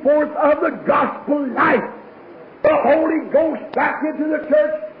sending forth of the gospel light, the Holy Ghost back into the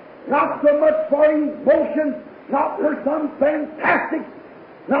church, not so much for emotion, not for some fantastic,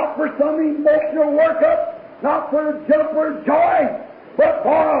 not for some emotional workup, not for a jump or joy, but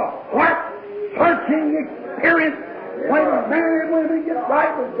for a heart-searching experience when men and women get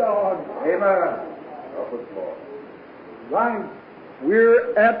right with God. Amen. Help us, Lord. Right.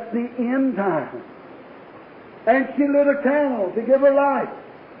 We're at the end time. And she lit a candle to give her life.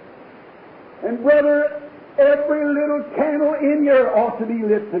 And brother, every little candle in here ought to be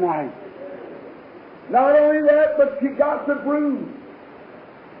lit tonight. Not only that, but she got the broom.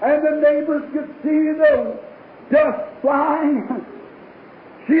 And the neighbors could see the dust flying.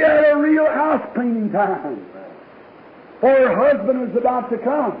 She had a real house cleaning time. For her husband was about to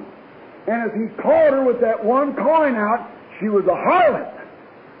come. And as he called her with that one coin out, she was a harlot.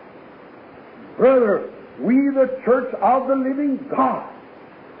 Brother, we the church of the living God,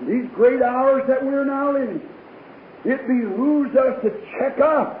 these great hours that we're now living, it behooves us to check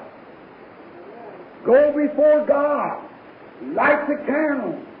up. Go before God, light the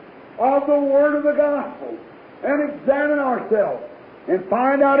candle of the Word of the Gospel, and examine ourselves, and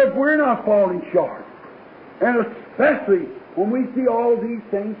find out if we're not falling short. And especially when we see all these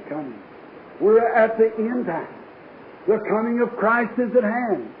things coming. We're at the end time. The coming of Christ is at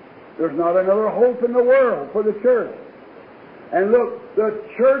hand. There's not another hope in the world for the church. And look, the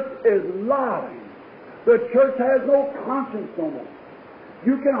church is lying. The church has no conscience no more.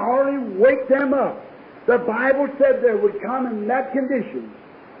 You can hardly wake them up. The Bible said there would come in that condition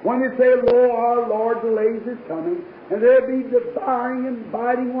when they say, Lo, our Lord delays His coming, and there'll be devouring and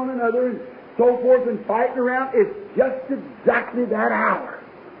biting one another and so forth and fighting around. It's just exactly that hour.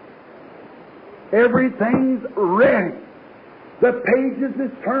 Everything's ready. The pages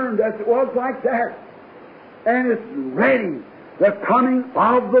is turned as it was like that. And it's ready. The coming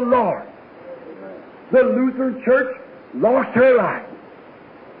of the Lord. The Lutheran Church lost her life.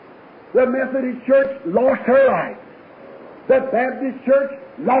 The Methodist Church lost her life. The Baptist Church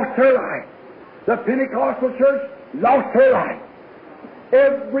lost her life. The Pentecostal Church lost her life.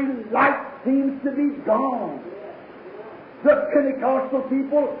 Every light seems to be gone. The Pentecostal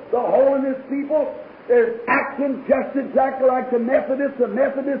people, the holiness people, is acting just exactly like the Methodist. The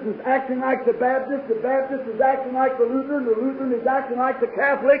Methodist is acting like the Baptist. The Baptist is acting like the Lutheran. The Lutheran is acting like the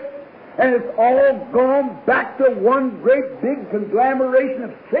Catholic. And it's all gone back to one great big conglomeration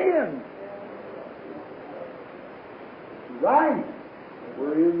of sin. Right.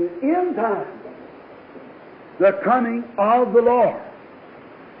 We're in the end time. The coming of the Lord.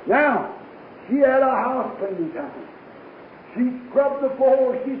 Now, she had a house cleaning time. She scrubbed the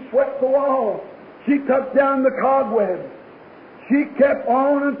floor. She swept the walls. She took down the cobwebs. She kept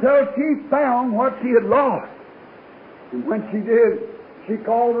on until she found what she had lost. And when she did, she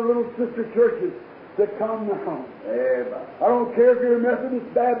called her little sister churches to come now. Amen. I don't care if you're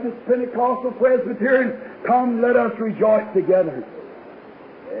Methodist, Baptist, Pentecostal, Presbyterian. Come, let us rejoice together.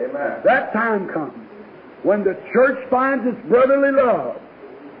 Amen. That time comes when the church finds its brotherly love,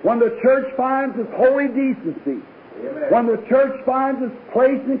 when the church finds its holy decency, Amen. when the church finds its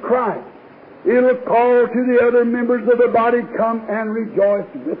place in Christ. It'll call to the other members of the body, come and rejoice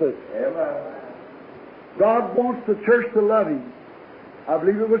with us. Amen. God wants the church to love Him. I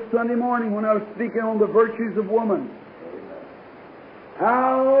believe it was Sunday morning when I was speaking on the virtues of woman.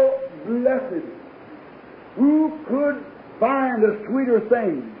 How blessed! Who could find a sweeter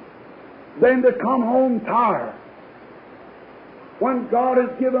thing than to come home tired when God has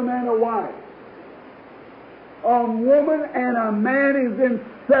given a man a wife? A woman and a man is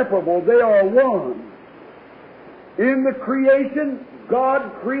inseparable. They are one. In the creation,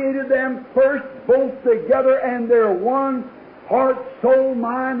 God created them first, both together, and they're one, heart, soul,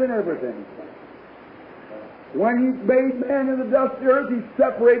 mind, and everything. When He made man in the dust of the earth, He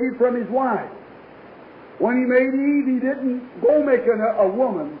separated from his wife. When He made Eve, He didn't go make a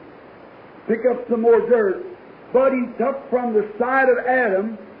woman, pick up some more dirt, but He took from the side of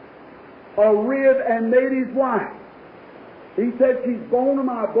Adam a rib and made his wife. He said, she's bone of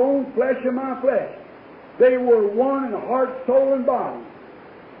my bone, flesh of my flesh. They were one in heart, soul, and body.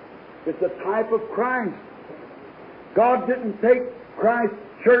 It's a type of Christ. God didn't take Christ's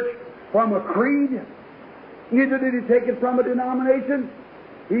church from a creed. Neither did He take it from a denomination.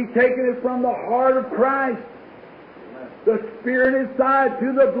 He's taken it from the heart of Christ. The Spirit inside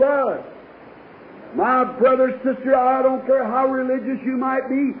to the blood. My brother, sister, I don't care how religious you might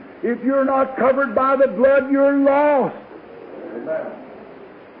be. If you're not covered by the blood, you're lost. Amen.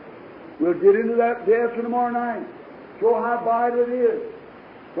 We'll get into that day after tomorrow night. Show how vital it is.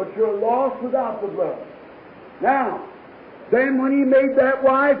 But you're lost without the blood. Now, then when He made that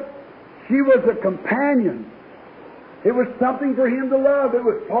wife, she was a companion. It was something for Him to love. It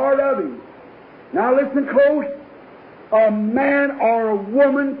was part of Him. Now listen close. A man or a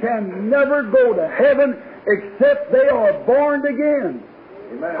woman can never go to heaven except they are born again.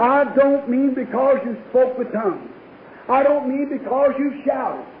 Amen. I don't mean because you spoke with tongues. I don't mean because you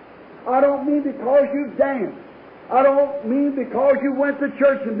shouted. I don't mean because you danced. I don't mean because you went to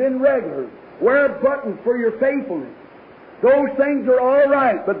church and been regular. Wear a button for your faithfulness. Those things are all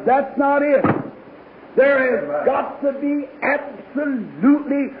right, but that's not it. There has got to be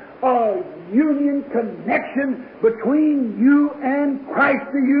absolutely a union connection between you and Christ,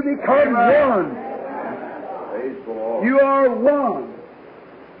 and you become one. Praise the Lord. You are one.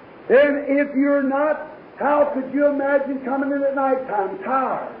 And if you're not, how could you imagine coming in at night time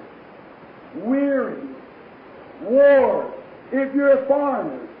tired, weary, worn? If you're a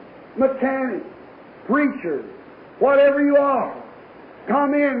farmer, mechanic, preacher, whatever you are,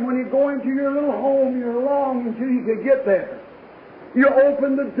 come in. When you go into your little home, you're longing until you can get there. You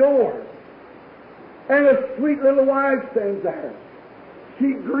open the door, and a sweet little wife stands there.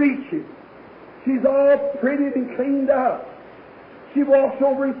 She greets you. She's all prettied and cleaned up. She walks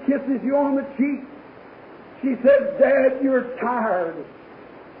over and kisses you on the cheek. She says, Dad, you're tired.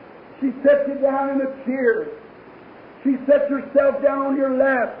 She sets you down in a chair. She sets herself down on your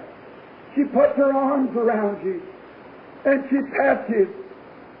lap. She puts her arms around you, and she pats you.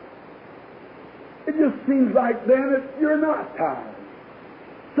 It just seems like then that you're not tired.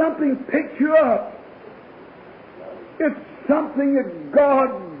 Something picks you up. It's something that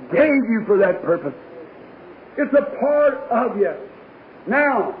God gave you for that purpose. It's a part of you.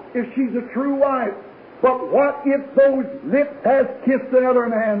 Now, if she's a true wife, but what if those lips has kissed another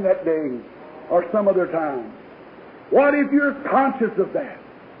man that day or some other time? What if you're conscious of that?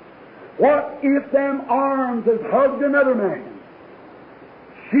 What if them arms has hugged another man?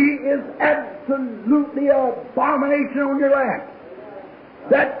 She is absolutely an abomination on your lap.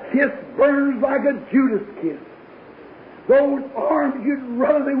 That kiss burns like a Judas kiss. Those arms, you'd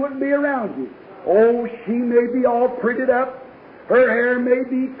rather they wouldn't be around you. Oh, she may be all prettied up. Her hair may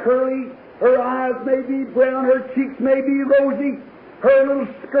be curly. Her eyes may be brown. Her cheeks may be rosy. Her little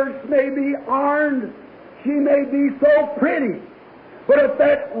skirts may be ironed. She may be so pretty. But if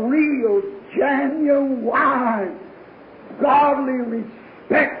that real, genuine, godly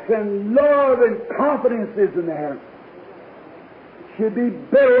respect and love and confidence is in there, she'd be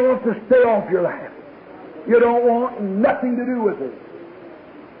better off to stay off your lap. You don't want nothing to do with her.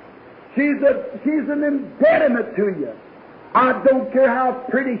 She's an impediment to you. I don't care how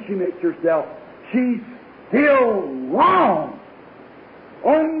pretty she makes herself. She's still wrong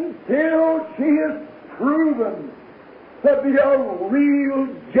until she is proven to be a real,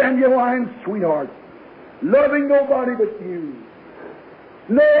 genuine sweetheart, loving nobody but you.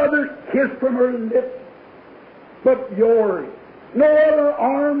 No other kiss from her lips but yours. No other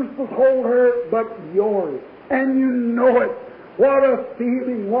arms to hold her but yours. And you know it. What a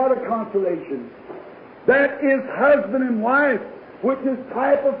feeling, what a consolation. That is husband and wife, which is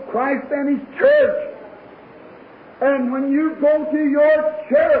type of Christ and His church. And when you go to your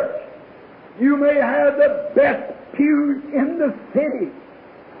church, you may have the best pews in the city.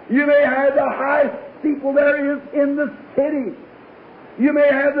 You may have the highest steeple there is in the city. You may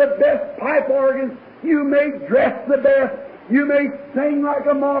have the best pipe organs. You may dress the best. You may sing like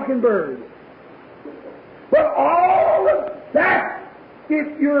a mockingbird. But all of that,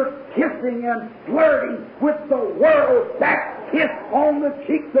 if you're kissing and flirting with the world, that kiss on the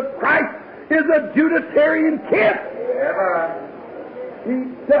cheeks of Christ is a Judatarian kiss. Amen.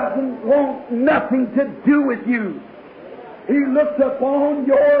 He doesn't want nothing to do with you. He looks upon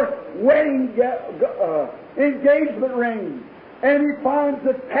your wedding engagement ring, and He finds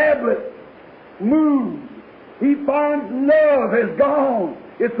the tablet moved. He finds love has gone.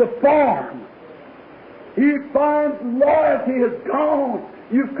 It's a form. He finds loyalty has gone.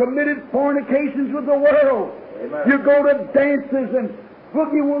 You've committed fornications with the world. Amen. You go to dances and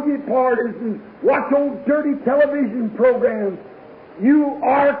boogie-woogie parties and watch old dirty television programs. You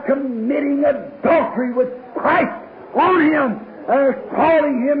are committing adultery with Christ on Him and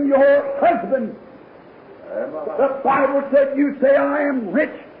calling Him your husband. Amen. The Bible said, you say, I am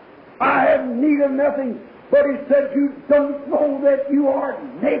rich. I have need of nothing. But He said, you don't know that you are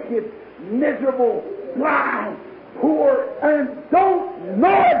naked, miserable, blind, poor, and don't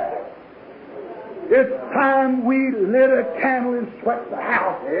know it. It's time we lit a candle and swept the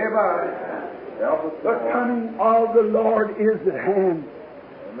house. Amen. Help us, The Lord. coming of the Lord is at hand.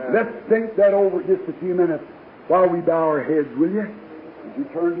 Amen. Let's think that over just a few minutes. while we bow our heads, will you? Would you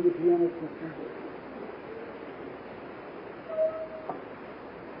turn to the piano, sister?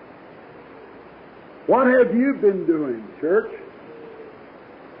 What have you been doing, church?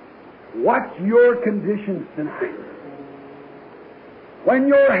 What's your conditions tonight? When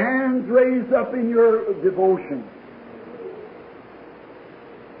your hands raised up in your devotion,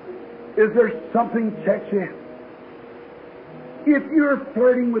 is there something check you? If you're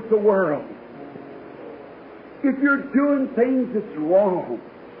flirting with the world, if you're doing things that's wrong,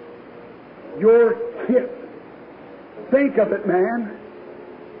 your kiss, think of it, man.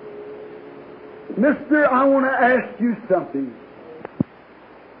 Mister, I want to ask you something.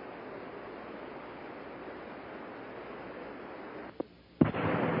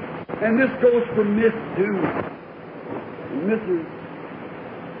 And this goes for Miss too. Mrs.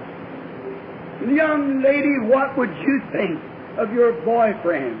 Young lady, what would you think of your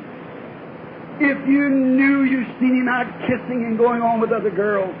boyfriend if you knew you seen him out kissing and going on with other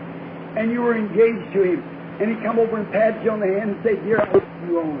girls, and you were engaged to him, and he come over and pat you on the hand and say, "Dear, I love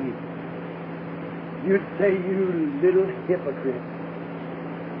you only." You'd say, "You little hypocrite.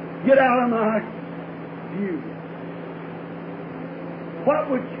 Get out of my view." What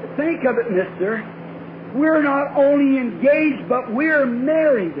would you think of it, mister? We're not only engaged, but we're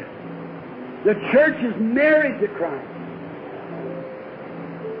married. The church is married to Christ.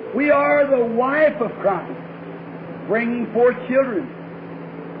 We are the wife of Christ, bringing forth children.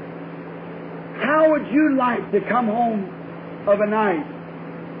 How would you like to come home of a night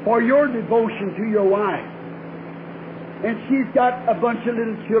for your devotion to your wife, and she's got a bunch of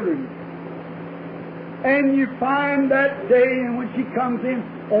little children, and you find that day, and when she comes in,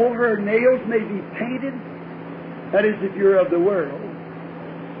 all her nails may be painted? That is, if you're of the world.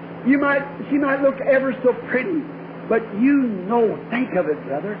 She might look ever so pretty, but you know, think of it,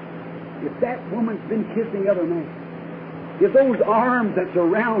 brother, if that woman's been kissing other men, if those arms that's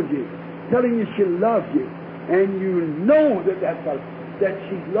around you, telling you she loves you, and you know that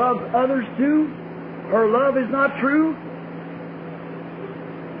she loves others too, her love is not true.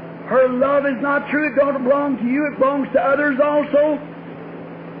 Her love is not true. It don't belong to you. It belongs to others also.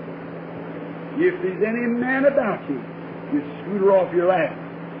 If there's any man about you, you scoot her off your lap.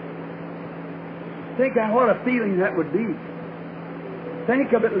 Think of what a feeling that would be.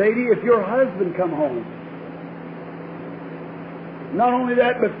 Think of it, lady, if your husband come home. Not only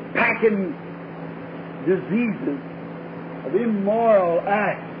that, but packing diseases of immoral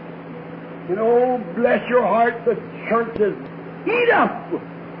acts. And oh, bless your heart, the church is eat up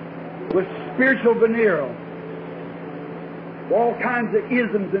with spiritual veneer, all kinds of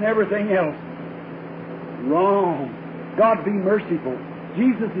isms and everything else. Wrong. God be merciful.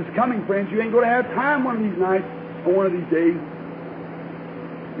 Jesus is coming, friends. You ain't going to have time one of these nights or one of these days.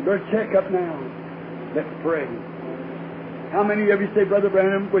 You better check up now. Let's pray. How many of you say, Brother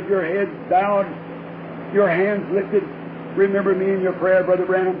Branham, with your head bowed, your hands lifted, remember me in your prayer, Brother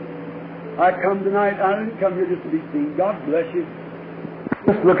Branham? I come tonight. I didn't come here just to be seen. God bless you.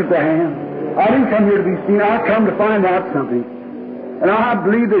 Just look at the hand. I didn't come here to be seen. I come to find out something. And I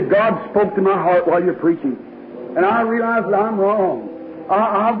believe that God spoke to my heart while you're preaching. And I realize that I'm wrong.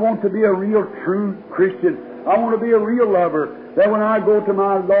 I want to be a real, true Christian. I want to be a real lover. That when I go to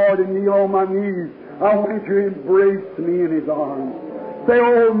my Lord and kneel on my knees, I want Him to embrace me in His arms. Say,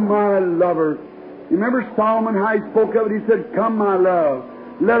 "Oh, my lover." You remember Solomon, how he spoke of it? He said, "Come, my love,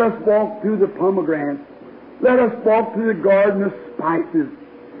 let us walk through the pomegranates. Let us walk through the garden of spices."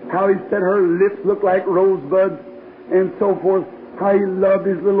 How he said her lips looked like rosebuds and so forth. How he loved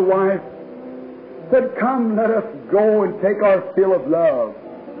his little wife. Said, "Come, let us go and take our fill of love."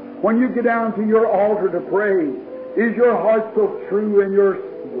 When you get down to your altar to pray, is your heart so true and your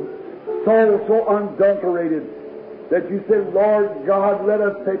soul so unadulterated that you say, "Lord God, let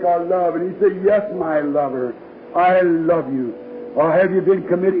us take our love"? And He said, "Yes, my lover, I love you." Or have you been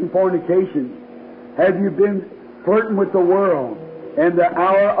committing fornication? Have you been flirting with the world? And the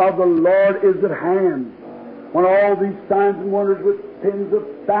hour of the Lord is at hand, when all these signs and wonders with tens of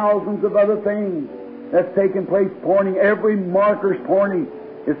thousands of other things that's taking place, pointing, every marker's pointing.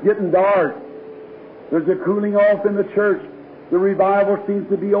 It's getting dark. There's a cooling off in the church. The revival seems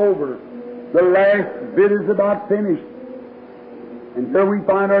to be over. The last bit is about finished. And here we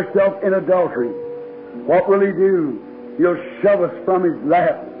find ourselves in adultery. What will He do? He'll shove us from His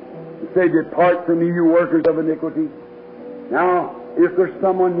lap and say, "Depart from me, you workers of iniquity." Now, if there's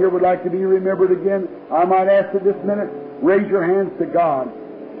someone here would like to be remembered again, I might ask at this minute, raise your hands to God.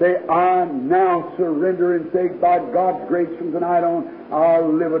 Say, "I now surrender," and say, "By God's grace from tonight on, I'll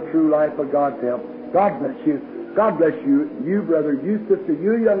live a true life for God's help." God bless you. God bless you. You, brother. You, sister.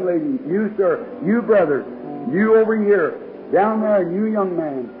 You, young lady. You, sir. You, brother. You over here, down there, you young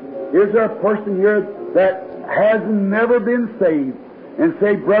man. Is there a person here that has never been saved and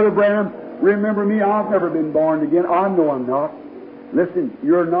say, Brother Branham, remember me, I've never been born again. I know I'm not. Listen,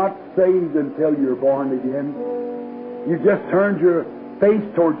 you're not saved until you're born again. You just turned your face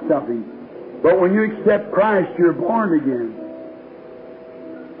towards something. But when you accept Christ, you're born again.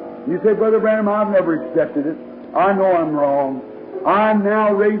 You say, Brother Branham, I've never accepted it. I know I'm wrong. I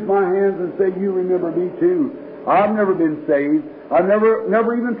now raise my hands and say, you remember me too. I've never been saved. I've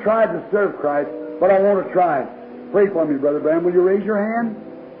never even tried to serve Christ, but I want to try it. Pray for me, Brother Branham. Will you raise your hand?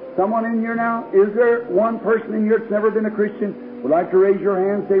 Someone in here now? Is there one person in here that's never been a Christian? Would like to raise your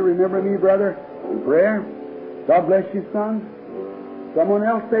hand and say, remember me, brother, in prayer? God bless you, son. Someone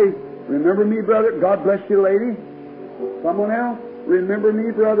else say, remember me, brother. God bless you, lady. Someone else, remember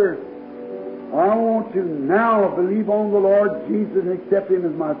me, brother. I want to now believe on the Lord Jesus and accept Him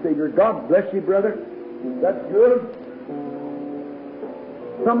as my Savior. God bless you, brother. That's good.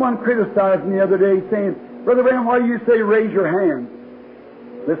 Someone criticized me the other day saying, Brother Branham, why do you say raise your hand?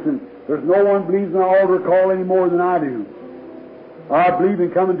 Listen, there's no one believes in the altar call any more than I do. I believe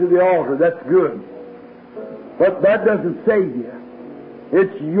in coming to the altar. That's good. But that doesn't save you.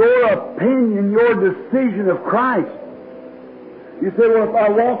 It's your opinion, your decision of Christ. You say, well, if I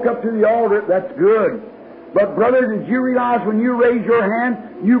walk up to the altar, that's good. But, brother, did you realize when you raise your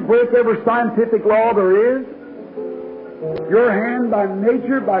hand, you break every scientific law there is? Your hand, by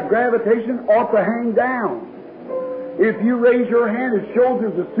nature, by gravitation, ought to hang down. If you raise your hand, it shows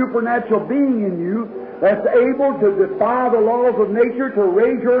there's a supernatural being in you that's able to defy the laws of nature to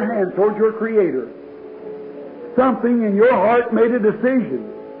raise your hand towards your Creator. Something in your heart made a decision.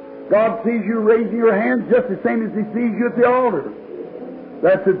 God sees you raising your hands just the same as He sees you at the altar.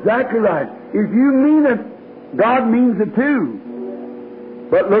 That's exactly right. If you mean it, God means it too.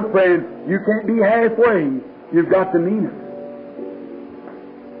 But look, friends, you can't be halfway. You've got to mean it.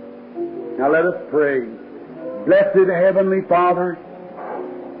 Now let us pray. Blessed Heavenly Father,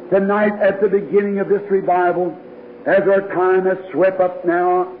 tonight at the beginning of this revival, as our time has swept up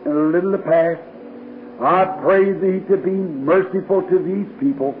now and a little past, I pray Thee to be merciful to these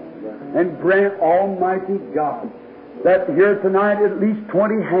people and grant, Almighty God, that here tonight at least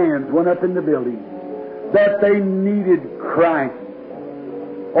 20 hands went up in the building, that they needed Christ.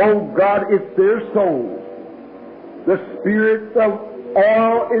 Oh God, it's their souls. The spirit of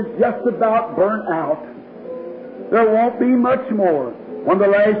oil is just about burnt out. There won't be much more. When the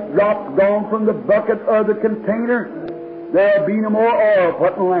last drop's gone from the bucket or the container, there'll be no more oil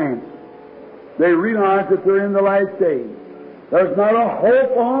put in lamps. They realize that they're in the last days. There's not a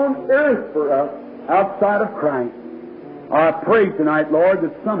hope on earth for us outside of Christ. I pray tonight, Lord,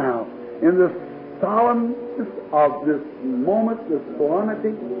 that somehow, in the solemnness of this moment, this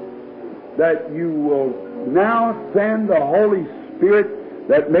solemnity, that You will now send the Holy Spirit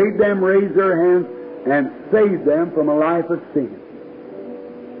that made them raise their hands and save them from a life of sin.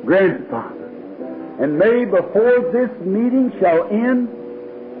 Grant it, Father. And may before this meeting shall end,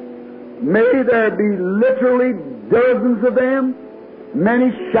 may there be literally dozens of them,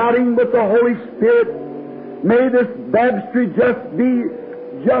 many shouting with the Holy Spirit. May this baptistry just be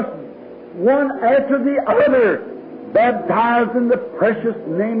one after the other, baptized in the precious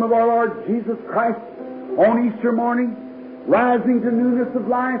name of our Lord Jesus Christ on Easter morning, rising to newness of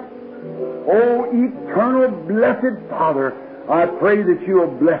life. Oh, eternal blessed Father, I pray that You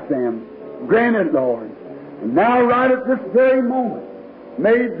will bless them. Grant it, Lord. And now, right at this very moment,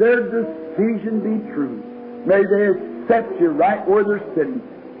 may their decision be true. May they accept You right where they're sitting.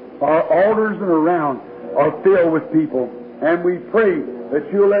 Our altars and around are filled with people. And we pray that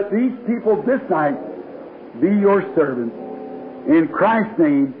You'll let these people this night be Your servants. In Christ's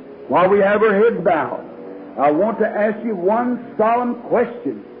name, while we have our heads bowed, I want to ask you one solemn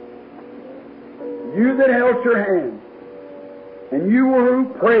question. You that held your hand, and you were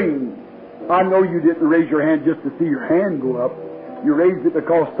praying, I know you didn't raise your hand just to see your hand go up. You raised it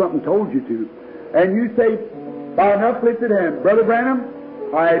because something told you to. And you say, by an uplifted hand, Brother Branham,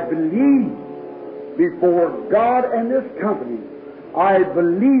 I believe before God and this company, I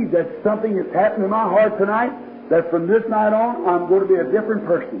believe that something has happened in my heart tonight, that from this night on, I'm going to be a different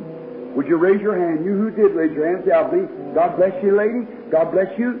person. Would you raise your hand? You who did raise your hand, say, I believe. God bless you, lady. God bless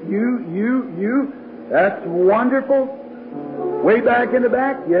you. You. That's wonderful. Way back in the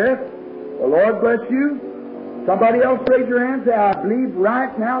back, yes. The Lord bless you. Somebody else raise your hand, say, I believe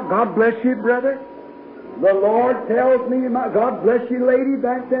right now. God bless you, brother. The Lord tells me, God bless you, lady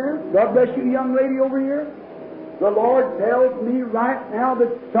back there. God bless you, young lady over here. The Lord tells me right now that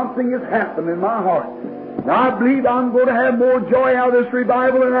something has happened in my heart. Now I believe I'm going to have more joy out of this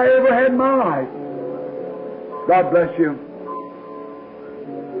revival than I ever had in my life. God bless you.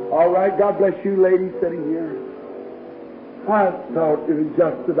 All right, God bless you, ladies sitting here. I thought it was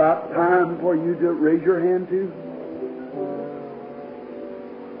just about time for you to raise your hand too.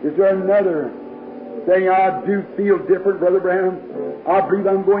 Is there another thing I do feel different, Brother Branham? I believe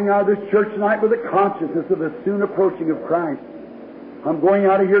I'm going out of this church tonight with a consciousness of the soon approaching of Christ. I'm going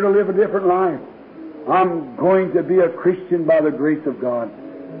out of here to live a different life. I'm going to be a Christian by the grace of God.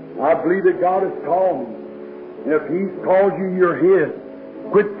 I believe that God has called me. And if He's called you, you're His.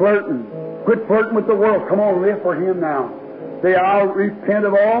 Quit flirting. Quit flirting with the world. Come on, live for Him now. Say, I'll repent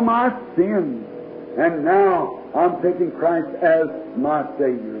of all my sins. And now I'm taking Christ as my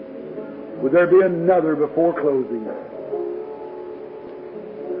Savior. Would there be another before closing?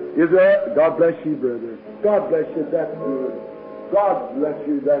 Is there? God bless you, brother. God bless you. That's good. God bless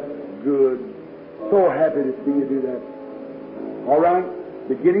you. That's good. So happy to see you do that. All right.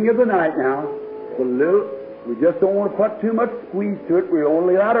 Beginning of the night now. It's a little. We just don't want to put too much squeeze to it. We'll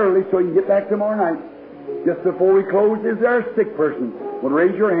only let out early so you can get back tomorrow night. Just before we close, is there a sick person? Well,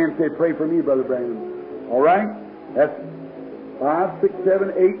 raise your hand and say, pray for me, Brother Branham. All right? That's 5, 6,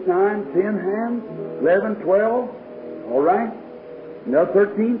 7, 8, 9, 10 hands, 11, 12. All right? Now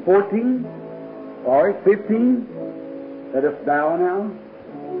 13, 14. All right, 15. Let us bow now.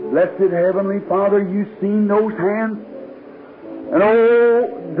 Blessed Heavenly Father, you've seen those hands. And oh,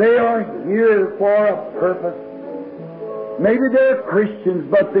 they are here for a purpose. Maybe they're Christians,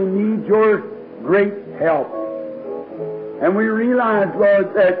 but they need your great help. And we realize,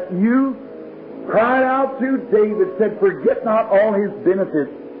 Lord, that you cried out through David, said, forget not all His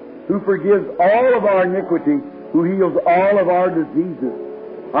benefits, who forgives all of our iniquity, who heals all of our diseases.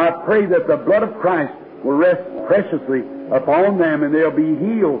 I pray that the blood of Christ will rest preciously upon them, and they'll be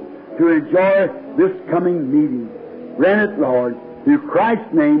healed to enjoy this coming meeting. Grant it, Lord. Through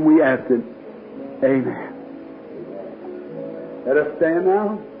Christ's name we ask it. Amen. Let us stand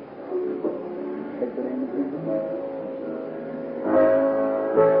now. Take the name of Jesus.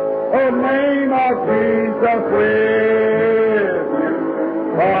 The name of Jesus with you.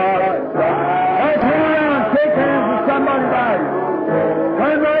 Turn around, shake hands with somebody by you.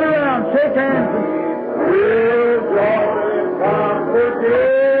 Turn right around, shake hands. With joy and comfort.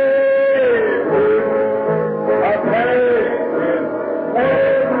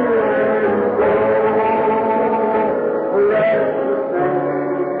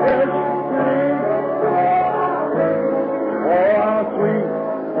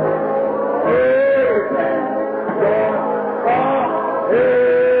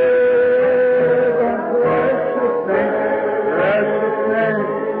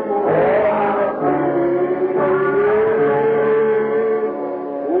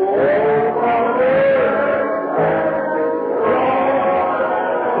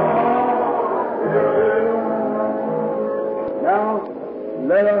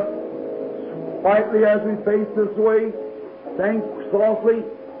 As we face this way, sing softly,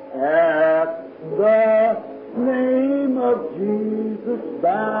 at the name of Jesus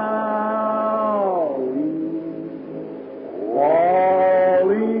bowing,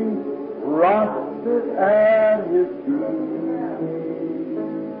 falling, prostrate at His feet.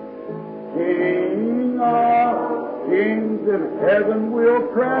 King of kings in heaven will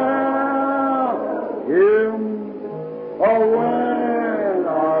crown Him. Oh, when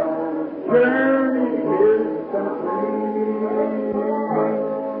our journey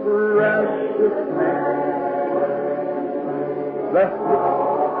precious man, blessed, oh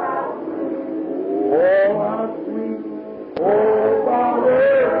how sweet, oh Father,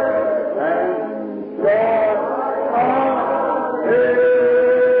 and joy of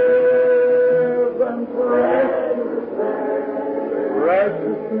heaven,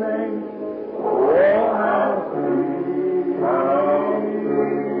 precious name, oh how sweet,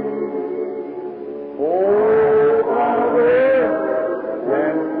 oh Father.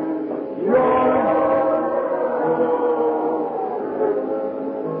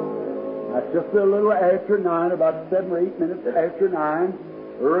 Just a little after 9, about 7 or 8 minutes after 9.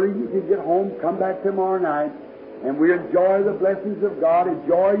 Early you can get home, come back tomorrow night, and we enjoy the blessings of God,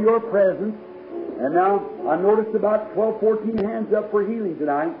 enjoy your presence. And now, I noticed about 12, 14 hands up for healing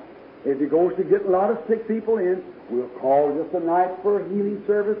tonight. If it goes to get a lot of sick people in, we'll call just a night for a healing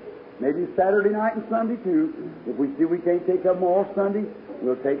service, maybe Saturday night and Sunday too. If we see we can't take them all Sunday,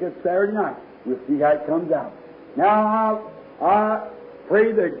 we'll take it Saturday night. We'll see how it comes out. Now, I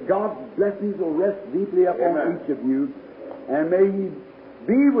pray that God's blessings will rest deeply upon each of you, and may He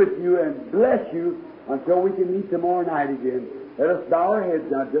be with you and bless you until we can meet tomorrow night again. Let us bow our heads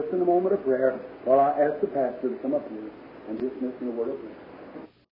now just in a moment of prayer while I ask the pastor to come up here and dismiss in a word of prayer.